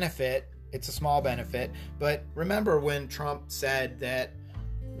a benefit. It's a small benefit. But remember when Trump said that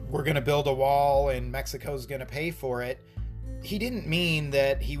we're going to build a wall and Mexico's going to pay for it, he didn't mean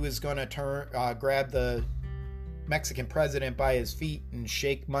that he was going to grab the Mexican president by his feet and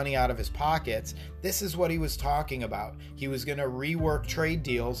shake money out of his pockets. This is what he was talking about. He was going to rework trade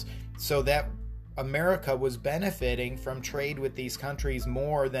deals so that America was benefiting from trade with these countries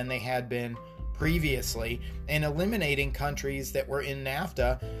more than they had been previously, and eliminating countries that were in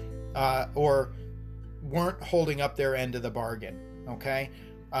NAFTA or weren't holding up their end of the bargain. Okay?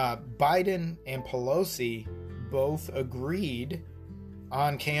 Biden and Pelosi both agreed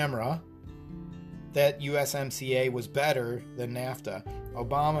on camera that USMCA was better than NAFTA.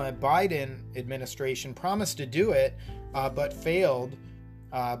 Obama-Biden administration promised to do it, but failed,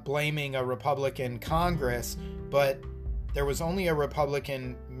 blaming a Republican Congress, but there was only a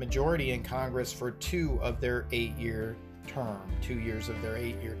Republican majority in Congress for 2 years of their 8-year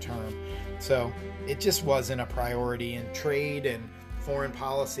term. So it just wasn't a priority, and trade and foreign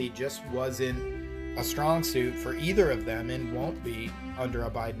policy just wasn't a strong suit for either of them, and won't be under a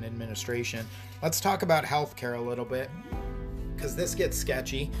Biden administration. Let's talk about healthcare a little bit, because this gets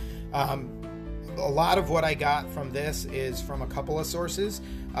sketchy. A lot of what I got from this is from a couple of sources.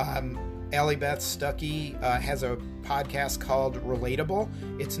 Allie Beth Stuckey has a podcast called Relatable.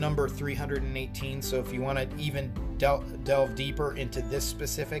 It's number 318. So if you want to even delve deeper into this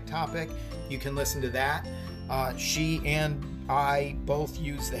specific topic, you can listen to that. She and I both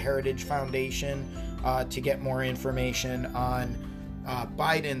use the Heritage Foundation to get more information on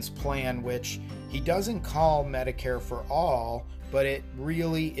Biden's plan, which he doesn't call Medicare for All, but it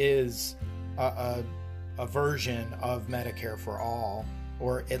really is a version of Medicare for All,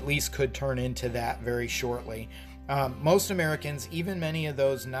 or at least could turn into that very shortly. Most Americans, even many of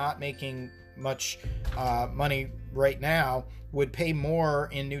those not making much money right now, would pay more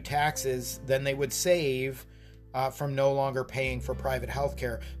in new taxes than they would save from no longer paying for private health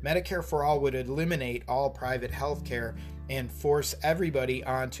care. Medicare for All would eliminate all private health care and force everybody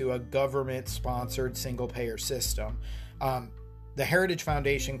onto a government-sponsored single-payer system. The Heritage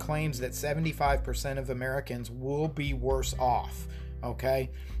Foundation claims that 75% of Americans will be worse off. Okay,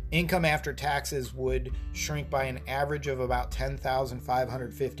 income after taxes would shrink by an average of about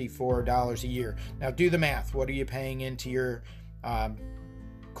 $10,554 a year. Now do the math. What are you paying into your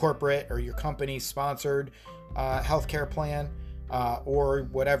corporate or your company sponsored healthcare plan, or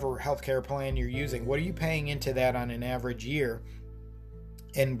whatever healthcare plan you're using? What are you paying into that on an average year?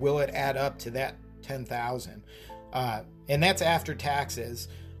 And will it add up to that $10,000? And that's after taxes.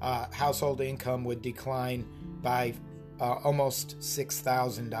 Household income would decline by almost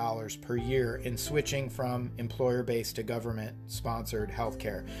 $6,000 per year in switching from employer-based to government-sponsored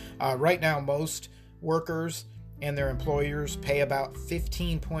healthcare. Right now, most workers and their employers pay about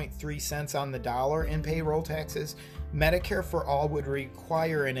 15.3 cents on the dollar in payroll taxes. Medicare for All would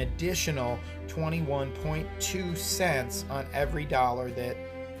require an additional 21.2 cents on every dollar that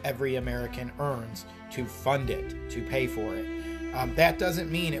every American earns to fund it, to pay for it. That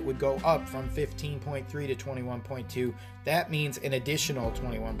doesn't mean it would go up from 15.3 to 21.2. That means an additional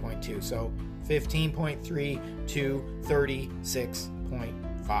 21.2. So 15.3 to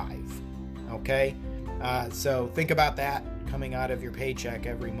 36.5. Okay? So think about that coming out of your paycheck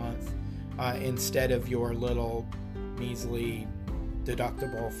every month, instead of your little measly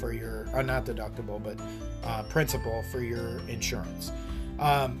deductible for your, or not deductible, but principal for your insurance.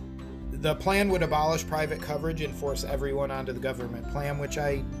 The plan would abolish private coverage and force everyone onto the government plan, which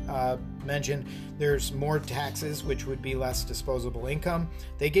I mentioned. There's more taxes, which would be less disposable income.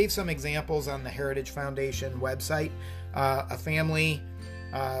 They gave some examples on the Heritage Foundation website. A family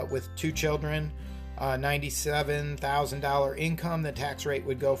with 2 children, $97,000 income, the tax rate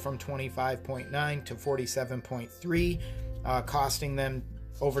would go from 25.9 to 47.3, costing them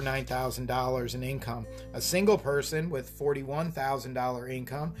over $9,000 in income. A single person with $41,000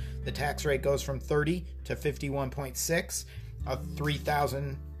 income, the tax rate goes from 30 to 51.6, a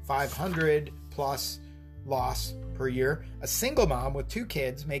 $3,500 plus loss per year. A single mom with 2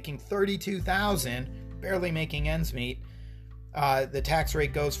 kids making $32,000, barely making ends meet, the tax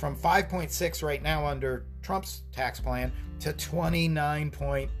rate goes from 5.6 right now under Trump's tax plan to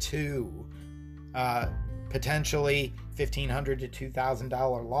 29.2. Potentially $1,500 to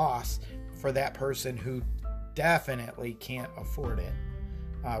 $2,000 loss for that person who definitely can't afford it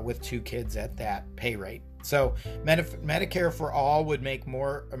with 2 kids at that pay rate. So Medicare for All would make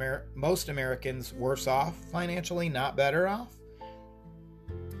most Americans worse off financially, not better off.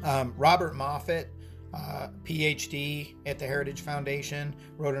 Robert Moffat, PhD at the Heritage Foundation,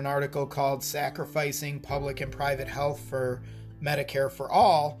 wrote an article called Sacrificing Public and Private Health for Medicare for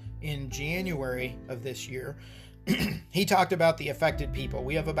All in January of this year. He talked about the affected people.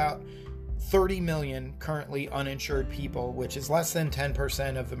 We have about 30 million currently uninsured people, which is less than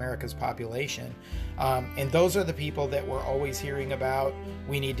 10% of America's population. And those are the people that we're always hearing about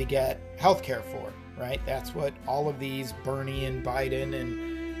we need to get health care for, right? That's what all of these Bernie and Biden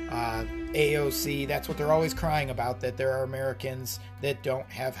and AOC, that's what they're always crying about, that there are Americans that don't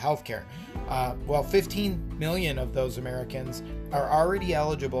have health care. Well, 15 million of those Americans are already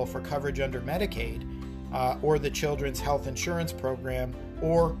eligible for coverage under Medicaid, or the Children's Health Insurance Program,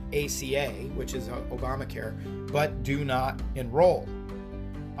 or ACA, which is Obamacare, but do not enroll.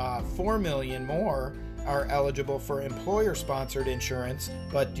 4 million more are eligible for employer-sponsored insurance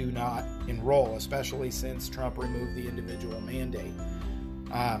but do not enroll, especially since Trump removed the individual mandate.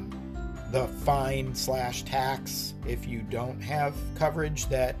 The fine/tax if you don't have coverage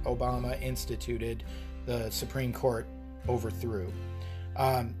that Obama instituted, the Supreme Court overthrew.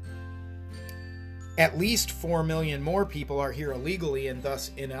 At least 4 million more people are here illegally and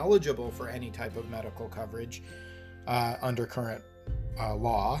thus ineligible for any type of medical coverage under current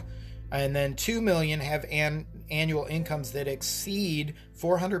law. And then 2 million have annual incomes that exceed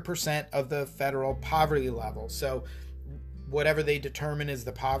 400% of the federal poverty level. So whatever they determine is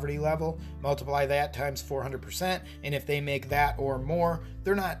the poverty level, multiply that times 400%, and if they make that or more,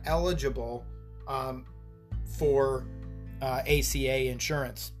 they're not eligible for ACA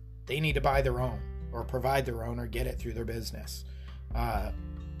insurance. They need to buy their own or provide their own or get it through their business.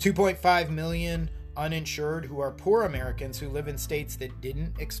 2.5 million uninsured who are poor Americans who live in states that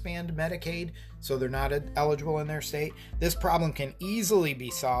didn't expand Medicaid, so they're not eligible in their state. This problem can easily be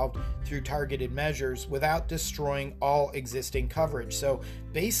solved through targeted measures without destroying all existing coverage. So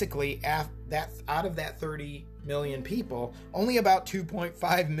basically, out of that 30 million people, only about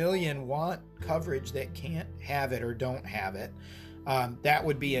 2.5 million want coverage that can't have it or don't have it. That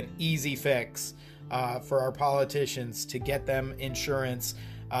would be an easy fix for our politicians to get them insurance.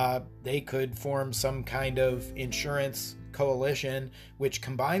 They could form some kind of insurance coalition which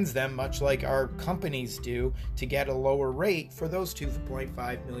combines them, much like our companies do, to get a lower rate for those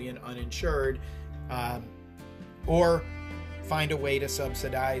 2.5 million uninsured, or find a way to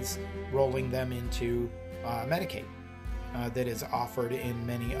subsidize rolling them into Medicaid that is offered in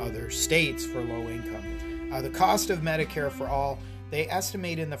many other states for low income. The cost of Medicare for all, they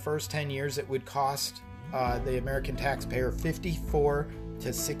estimate in the first 10 years it would cost the American taxpayer $54 to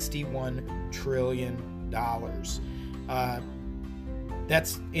 $61 trillion.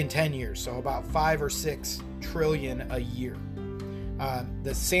 That's in 10 years, so about 5 or 6 trillion a year.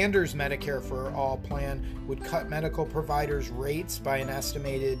 The Sanders Medicare for All plan would cut medical providers' rates by an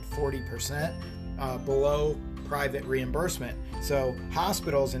estimated 40% below private reimbursement. So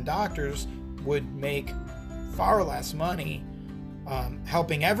hospitals and doctors would make far less money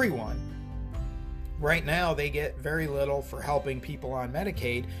helping everyone. Right now, they get very little for helping people on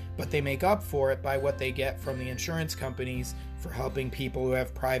Medicaid, but they make up for it by what they get from the insurance companies for helping people who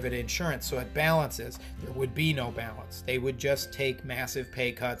have private insurance. So it balances. There would be no balance. They would just take massive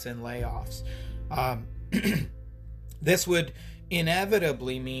pay cuts and layoffs. This would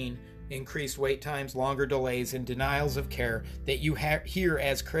inevitably mean increased wait times, longer delays, and denials of care that you hear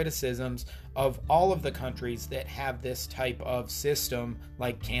as criticisms of all of the countries that have this type of system,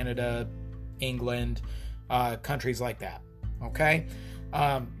 like Canada, England, countries like that. Okay?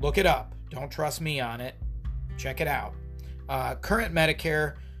 Look it up. Don't trust me on it. Check it out. Current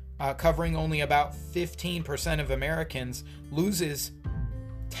Medicare, covering only about 15% of Americans, loses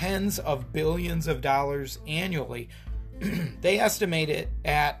tens of billions of dollars annually. They estimate it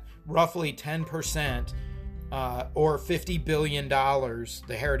at roughly 10%, or $50 billion,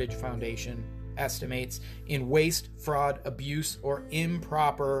 the Heritage Foundation estimates, in waste, fraud, abuse, or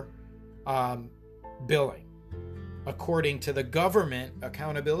improper billing, according to the Government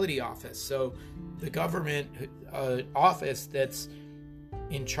Accountability Office. So the government office that's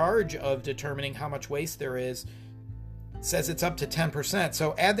in charge of determining how much waste there is says it's up to 10%.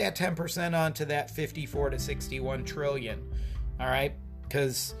 So add that 10% onto that 54 to 61 trillion. All right,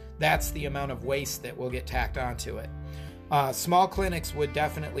 because that's the amount of waste that will get tacked onto it. Small clinics would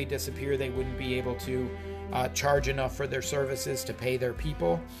definitely disappear. They wouldn't be able to charge enough for their services to pay their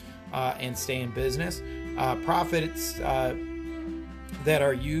people and stay in business. Profits that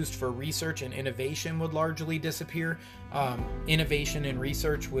are used for research and innovation would largely disappear. Innovation and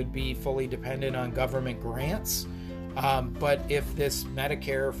research would be fully dependent on government grants. But if this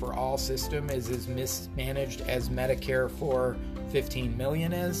Medicare for All system is as mismanaged as Medicare for 15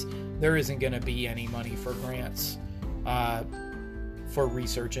 million is, there isn't going to be any money for grants for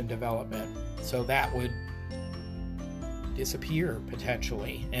research and development. So that would disappear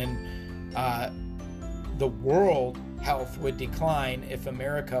potentially. And the world health would decline if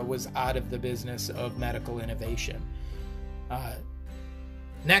America was out of the business of medical innovation.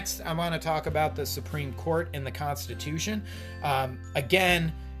 Next, I want to talk about the Supreme Court and the Constitution.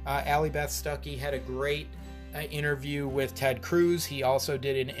 Again, Allie Beth Stuckey had a great interview with Ted Cruz. He also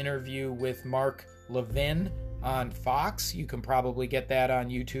did an interview with Mark Levin on Fox. You can probably get that on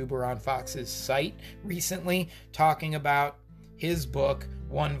YouTube or on Fox's site recently, talking about his book,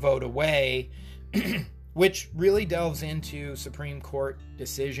 One Vote Away, which really delves into Supreme Court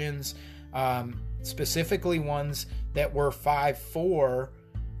decisions, specifically ones that were 5-4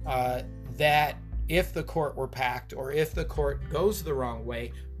 that if the court were packed, or if the court goes the wrong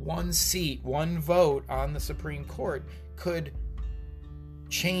way, one seat, one vote on the Supreme Court could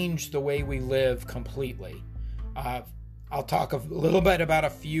change the way we live completely. I'll talk a little bit about a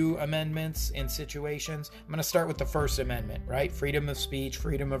few amendments in situations. I'm going to start with the First Amendment, right? Freedom of speech,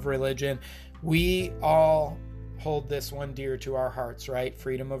 freedom of religion. We all hold this one dear to our hearts, right?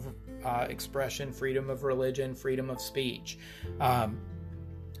 Freedom of expression, freedom of religion, freedom of speech.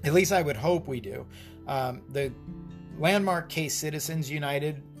 At least I would hope we do. The landmark case Citizens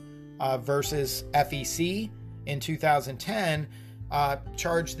United versus FEC in 2010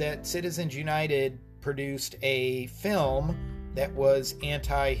 charged that Citizens United produced a film that was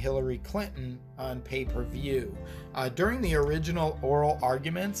anti-Hillary Clinton on pay-per-view. During the original oral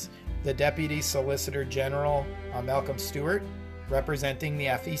arguments, the Deputy Solicitor General, Malcolm Stewart, representing the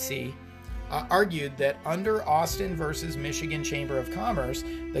FEC, argued that under Austin versus Michigan Chamber of Commerce,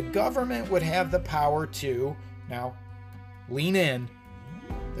 the government would have the power to, now lean in,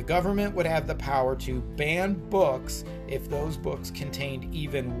 the government would have the power to ban books if those books contained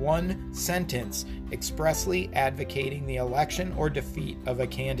even one sentence expressly advocating the election or defeat of a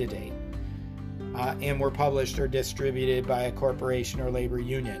candidate, and were published or distributed by a corporation or labor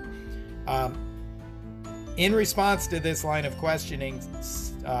union. In response to this line of questioning,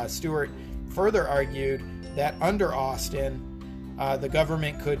 Stewart further argued that under Austin, the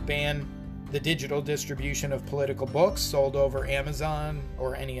government could ban the digital distribution of political books sold over Amazon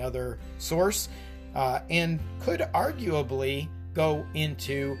or any other source, and could arguably go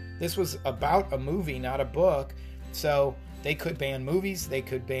into, this was about a movie, not a book, so they could ban movies, they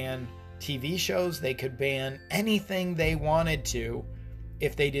could ban TV shows, they could ban anything they wanted to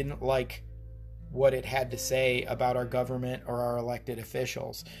if they didn't like what it had to say about our government or our elected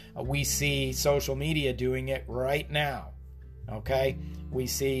officials. We see social media doing it right now. Okay, we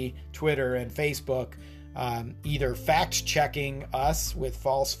see Twitter and Facebook either fact-checking us with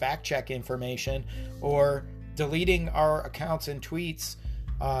false fact-check information or deleting our accounts and tweets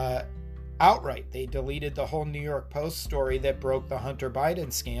outright. They deleted the whole New York Post story that broke the Hunter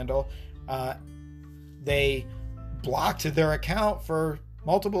Biden scandal. They blocked their account for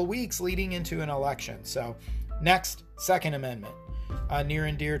multiple weeks leading into an election. So next, Second Amendment. Near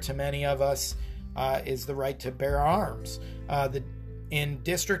and dear to many of us is the right to bear arms. In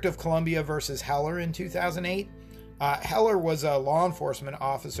District of Columbia versus Heller in 2008, Heller was a law enforcement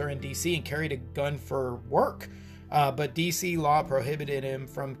officer in D.C. and carried a gun for work. But D.C. law prohibited him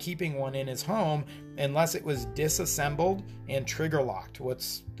from keeping one in his home unless it was disassembled and trigger locked.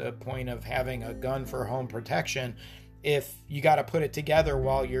 What's the point of having a gun for home protection if you got to put it together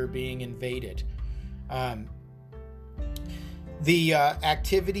while you're being invaded? The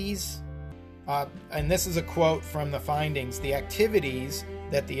activities, and this is a quote from the findings, the activities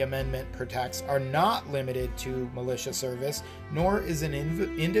that the amendment protects are not limited to militia service, nor is an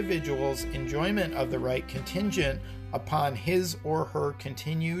individual's enjoyment of the right contingent upon his or her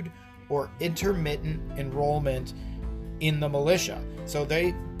continued or intermittent enrollment in the militia. So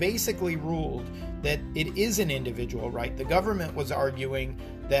they basically ruled that it is an individual right. The government was arguing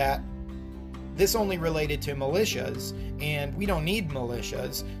that this only related to militias, and we don't need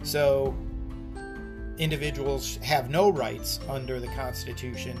militias, so individuals have no rights under the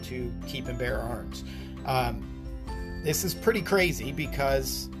Constitution to keep and bear arms. This is pretty crazy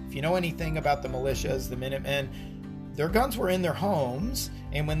because if you know anything about the militias, the Minutemen, their guns were in their homes,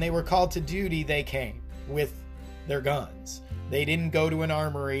 and when they were called to duty, they came with their guns. They didn't go to an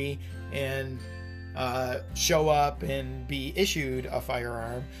armory and show up and be issued a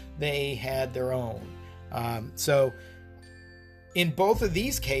firearm. They had their own. So in both of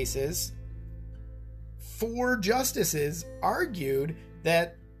these cases, 4 justices argued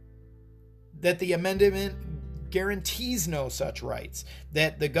that the amendment guarantees no such rights,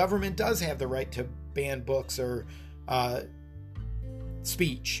 that the government does have the right to ban books or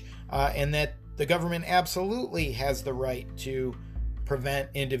speech, and that the government absolutely has the right to prevent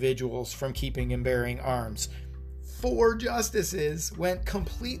individuals from keeping and bearing arms. 4 justices went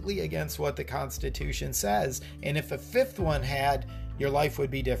completely against what the Constitution says, and if a 5th one had, your life would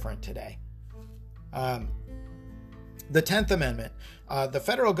be different today. The 10th Amendment. The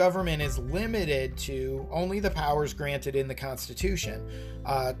federal government is limited to only the powers granted in the Constitution.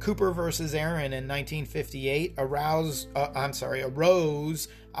 Cooper versus Aaron in 1958 arose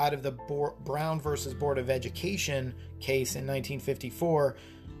out of the Brown versus Board of Education case in 1954,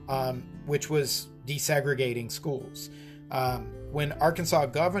 which was desegregating schools. When Arkansas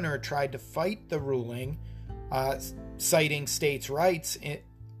governor tried to fight the ruling, citing states' rights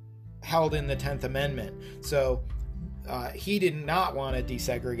held in the 10th Amendment. So he did not want to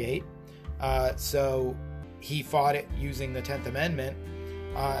desegregate, so he fought it using the 10th Amendment.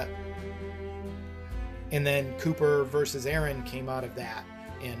 And then Cooper versus Aaron came out of that.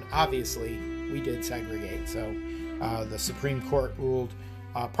 And obviously, we did segregate. So the Supreme Court ruled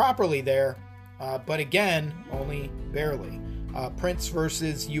properly there, but again, only barely. Prince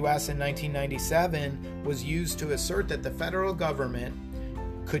versus U.S. in 1997 was used to assert that the federal government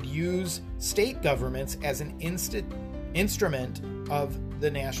could use state governments as an instrument of the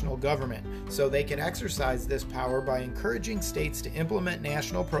national government. So they could exercise this power by encouraging states to implement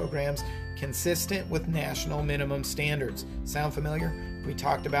national programs consistent with national minimum standards. Sound familiar? We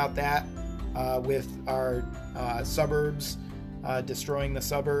talked about that with our suburbs, Destroying the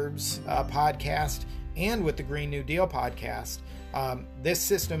Suburbs podcast, and with the Green New Deal podcast. This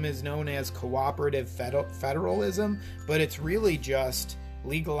system is known as cooperative federalism, but it's really just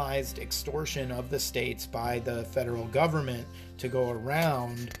legalized extortion of the states by the federal government to go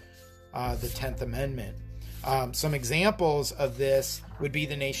around the 10th Amendment. Some examples of this would be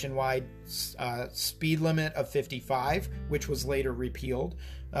the nationwide speed limit of 55, which was later repealed,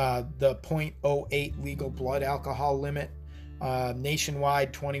 the .08 legal blood alcohol limit,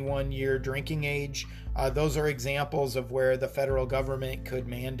 nationwide 21-year drinking age. Those are examples of where the federal government could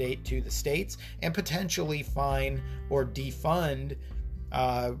mandate to the states and potentially fine or defund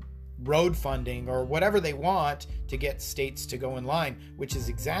road funding or whatever they want to get states to go in line, which is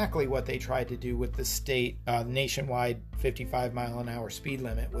exactly what they tried to do with the state nationwide 55-mile-an-hour speed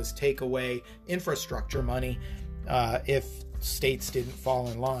limit, was take away infrastructure money if states didn't fall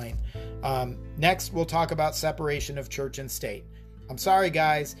in line. Next, we'll talk about separation of church and state. I'm sorry,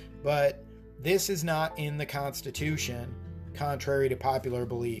 guys, but this is not in the Constitution, contrary to popular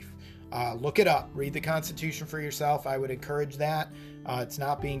belief. Look it up. Read the Constitution for yourself. I would encourage that. It's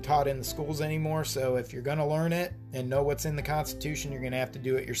not being taught in the schools anymore, so if you're going to learn it and know what's in the Constitution, you're going to have to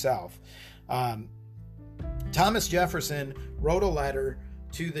do it yourself. Thomas Jefferson wrote a letter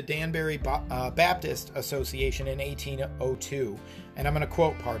to the Danbury Baptist Association in 1802, and I'm going to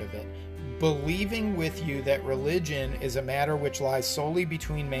quote part of it. "Believing with you that religion is a matter which lies solely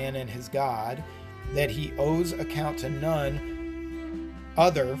between man and his God, that he owes account to none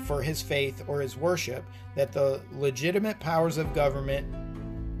other for his faith or his worship, that the legitimate powers of government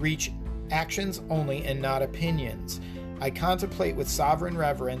reach actions only and not opinions. I contemplate with sovereign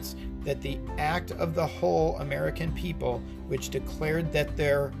reverence that the act of the whole American people, which declared that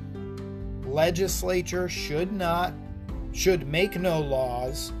their legislature should make no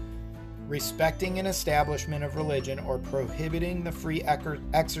laws respecting an establishment of religion or prohibiting the free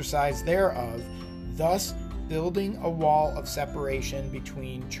exercise thereof, thus building a wall of separation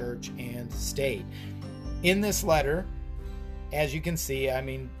between church and state." In this letter, as you can see, I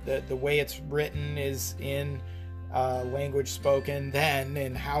mean, the way it's written is in language spoken then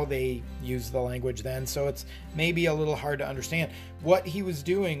and how they use the language then, so it's maybe a little hard to understand. What he was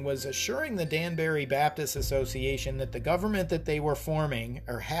doing was assuring the Danbury Baptist Association that the government that they were forming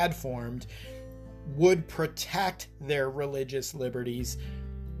or had formed would protect their religious liberties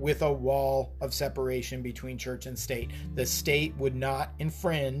with a wall of separation between church and state. The state would not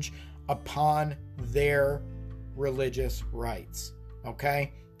infringe upon their religious rights.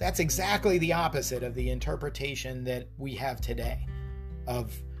 Okay? That's exactly the opposite of the interpretation that we have today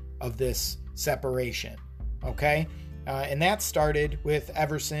of this separation. Okay? And that started with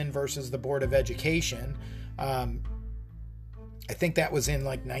Everson versus the Board of Education. I think that was in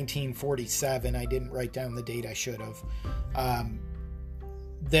like 1947. I didn't write down the date. I should have.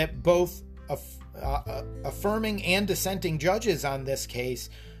 That both affirming and dissenting judges on this case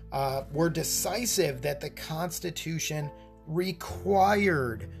were decisive that the Constitution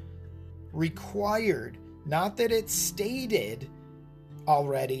required, not that it stated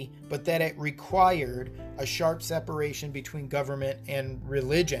already, but that it required a sharp separation between government and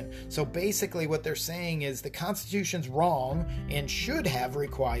religion. So basically what they're saying is the Constitution's wrong and should have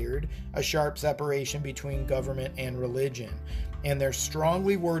required a sharp separation between government and religion. And their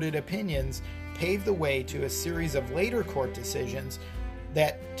strongly worded opinions paved the way to a series of later court decisions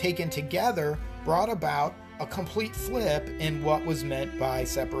that, taken together, brought about a complete flip in what was meant by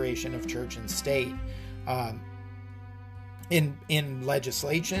separation of church and state. In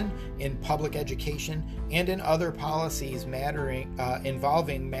legislation, in public education, and in other policies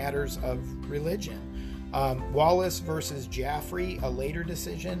involving matters of religion. Wallace versus Jaffrey, a later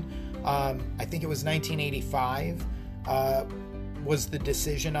decision, I think it was 1985, was the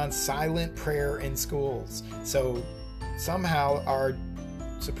decision on silent prayer in schools. So somehow our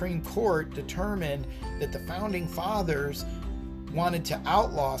Supreme Court determined that the founding fathers wanted to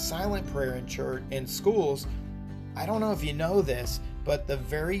outlaw silent prayer in schools, I don't know if you know this, but the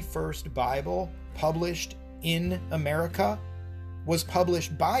very first Bible published in America was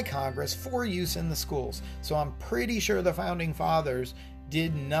published by Congress for use in the schools. So I'm pretty sure the Founding Fathers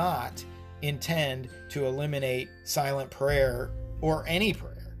did not intend to eliminate silent prayer or any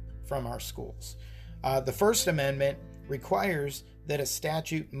prayer from our schools. The First Amendment requires that a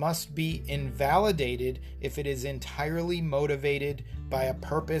statute must be invalidated if it is entirely motivated by a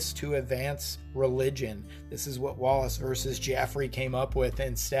purpose to advance religion. This is what Wallace versus Jaffrey came up with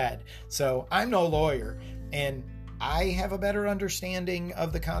instead. So I'm no lawyer, and I have a better understanding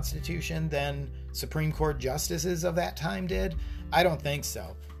of the Constitution than Supreme Court justices of that time did. I don't think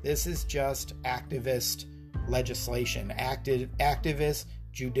so. This is just activist legislation, activist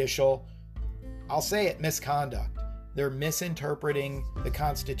judicial, I'll say it, misconduct. They're misinterpreting the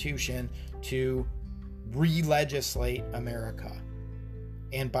Constitution to re-legislate America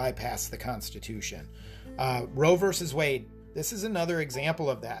and bypass the Constitution. Roe versus Wade, this is another example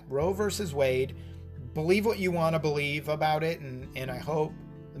of that. Roe versus Wade, believe what you want to believe about it, and I hope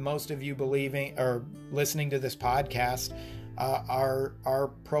most of you believing or listening to this podcast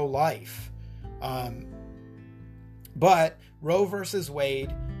are pro-life. But Roe versus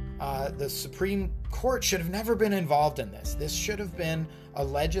Wade, the Supreme Court should have never been involved in this. This should have been a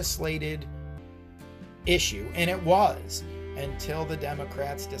legislated issue, and it was, until the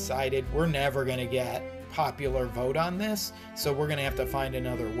Democrats decided we're never going to get popular vote on this, so we're going to have to find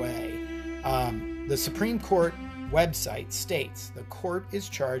another way. The Supreme Court website states the court is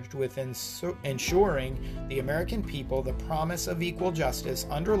charged with ensuring the American people the promise of equal justice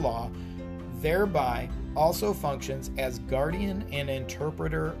under law, thereby also functions as guardian and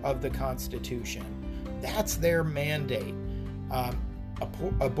interpreter of the Constitution. That's their mandate.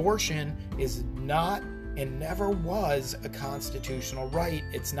 Abortion is not and never was a constitutional right.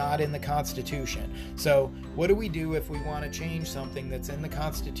 It's not in the Constitution. So what do we do if we want to change something that's in the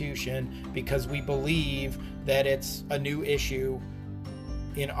Constitution because we believe that it's a new issue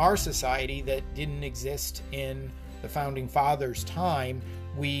in our society that didn't exist in the Founding Fathers' time?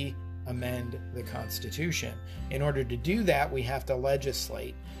 We amend the Constitution. In order to do that, we have to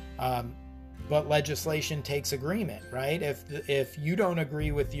legislate. But legislation takes agreement, right? If you don't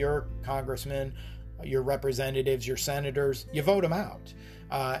agree with your congressman, your representatives, your senators, you vote them out.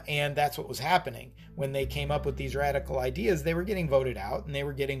 And that's what was happening. When they came up with these radical ideas, they were getting voted out and they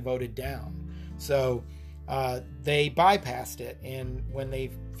were getting voted down. So they bypassed it. And when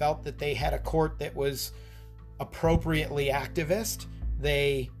they felt that they had a court that was appropriately activist,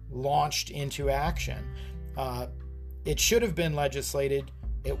 they launched into action. It should have been legislated.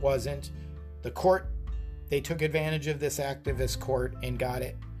 It wasn't. The court, they took advantage of this activist court and got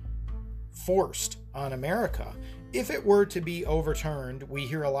it forced on America. If it were to be overturned, we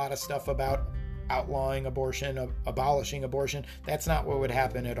hear a lot of stuff about outlawing abortion, abolishing abortion. That's not what would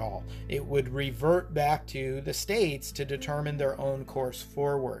happen at all. It would revert back to the states to determine their own course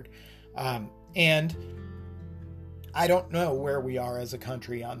forward. And I don't know where we are as a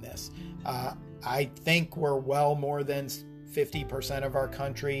country on this. I think we're well more than 50% of our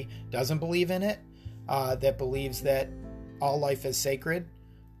country doesn't believe in it, that believes that all life is sacred,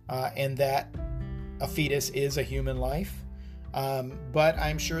 and that a fetus is a human life. But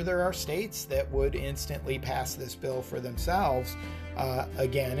I'm sure there are states that would instantly pass this bill for themselves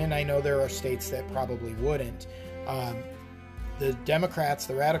again, and I know there are states that probably wouldn't. The Democrats,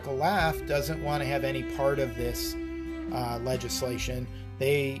 the radical left, doesn't want to have any part of this legislation.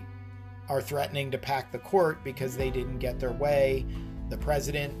 They are threatening to pack the court because they didn't get their way. The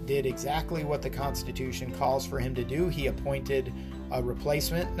president did exactly what the Constitution calls for him to do. He appointed a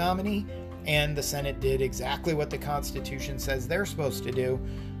replacement nominee, and the Senate did exactly what the Constitution says they're supposed to do,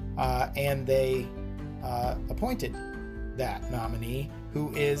 and they appointed that nominee,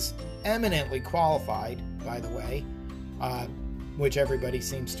 who is eminently qualified, by the way, which everybody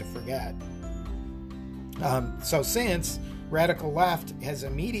seems to forget. So since radical left has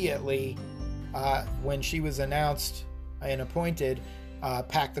immediately, when she was announced and appointed,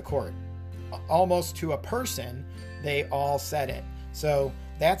 packed the court. Almost to a person, they all said it. So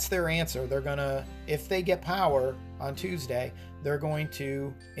that's their answer. They're going to, if they get power on Tuesday, they're going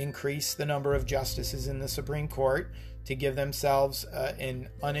to increase the number of justices in the Supreme Court to give themselves an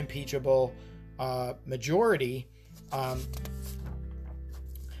unimpeachable majority.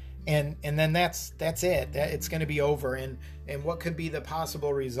 and then that's it. It's going to be over. And what could be the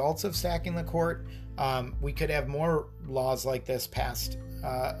possible results of stacking the court? We could have more laws like this passed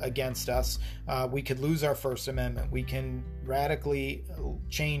against us. We could lose our First Amendment. We can radically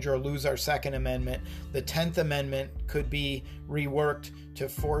change or lose our Second Amendment. The 10th Amendment could be reworked to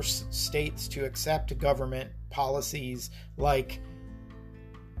force states to accept government policies like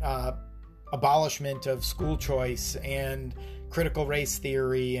abolishment of school choice and critical race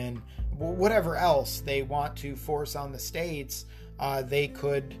theory and whatever else they want to force on the states. They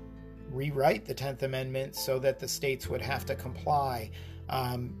could rewrite the 10th Amendment so that the states would have to comply.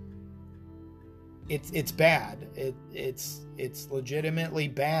 It's bad. It's legitimately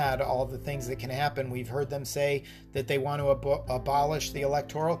bad, all the things that can happen. We've heard them say that they want to abolish the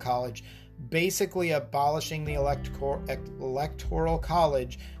Electoral College. Basically, abolishing the Electoral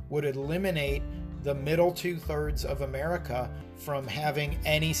College would eliminate the middle 2/3 of America from having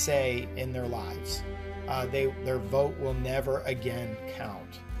any say in their lives. Their vote will never again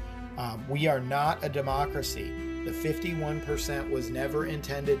count. We are not a democracy. The 51% was never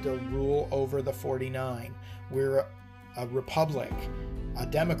intended to rule over the 49. We're a republic, a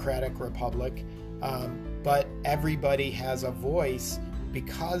democratic republic, but everybody has a voice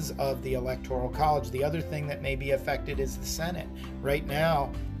because of the Electoral College. The other thing that may be affected is the Senate. Right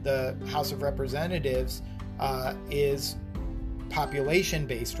now, the House of Representatives is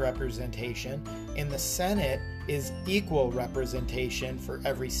population-based representation, and the Senate is equal representation for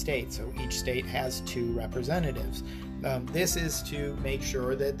every state. So each state has 2 representatives. This is to make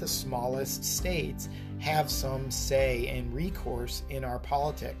sure that the smallest states have some say and recourse in our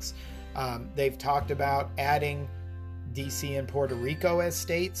politics. They've talked about adding DC and Puerto Rico as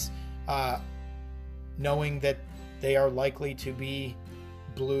states, knowing that they are likely to be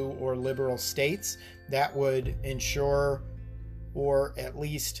blue or liberal states. That would ensure or at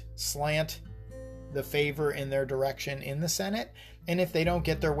least slant the favor in their direction in the Senate. And if they don't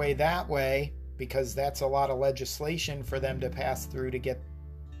get their way that way, because that's a lot of legislation for them to pass through to get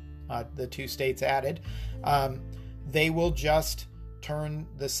the 2 states added, they will just turn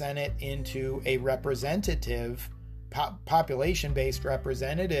the Senate into a representative, population-based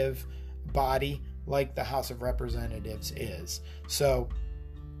representative body like the House of Representatives is. So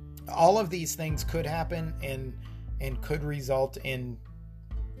all of these things could happen and could result in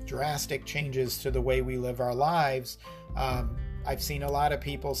drastic changes to the way we live our lives. I've seen a lot of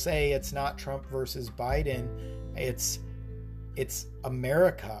people say it's not Trump versus Biden, it's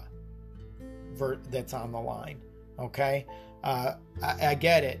America that's on the line. Okay, I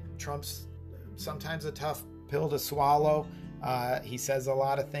get it. Trump's sometimes a tough pill to swallow. He says a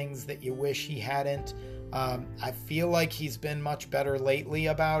lot of things that you wish he hadn't. I feel like he's been much better lately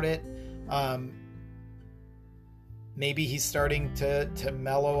about it. Maybe he's starting to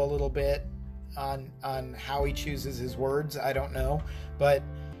mellow a little bit on how he chooses his words. I don't know, but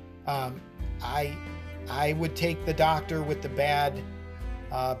I would take the doctor with the bad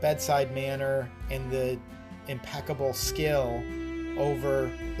bedside manner and the impeccable skill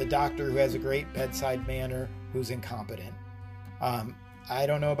over the doctor who has a great bedside manner who's incompetent. I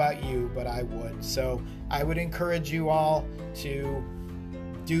don't know about you, but I would. So I would encourage you all to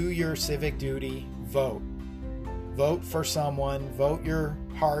do your civic duty. Vote. Vote for someone. Vote your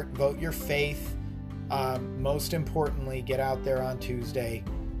heart. Vote your faith. Most importantly, get out there on Tuesday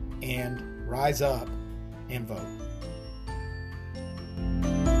and rise up and vote.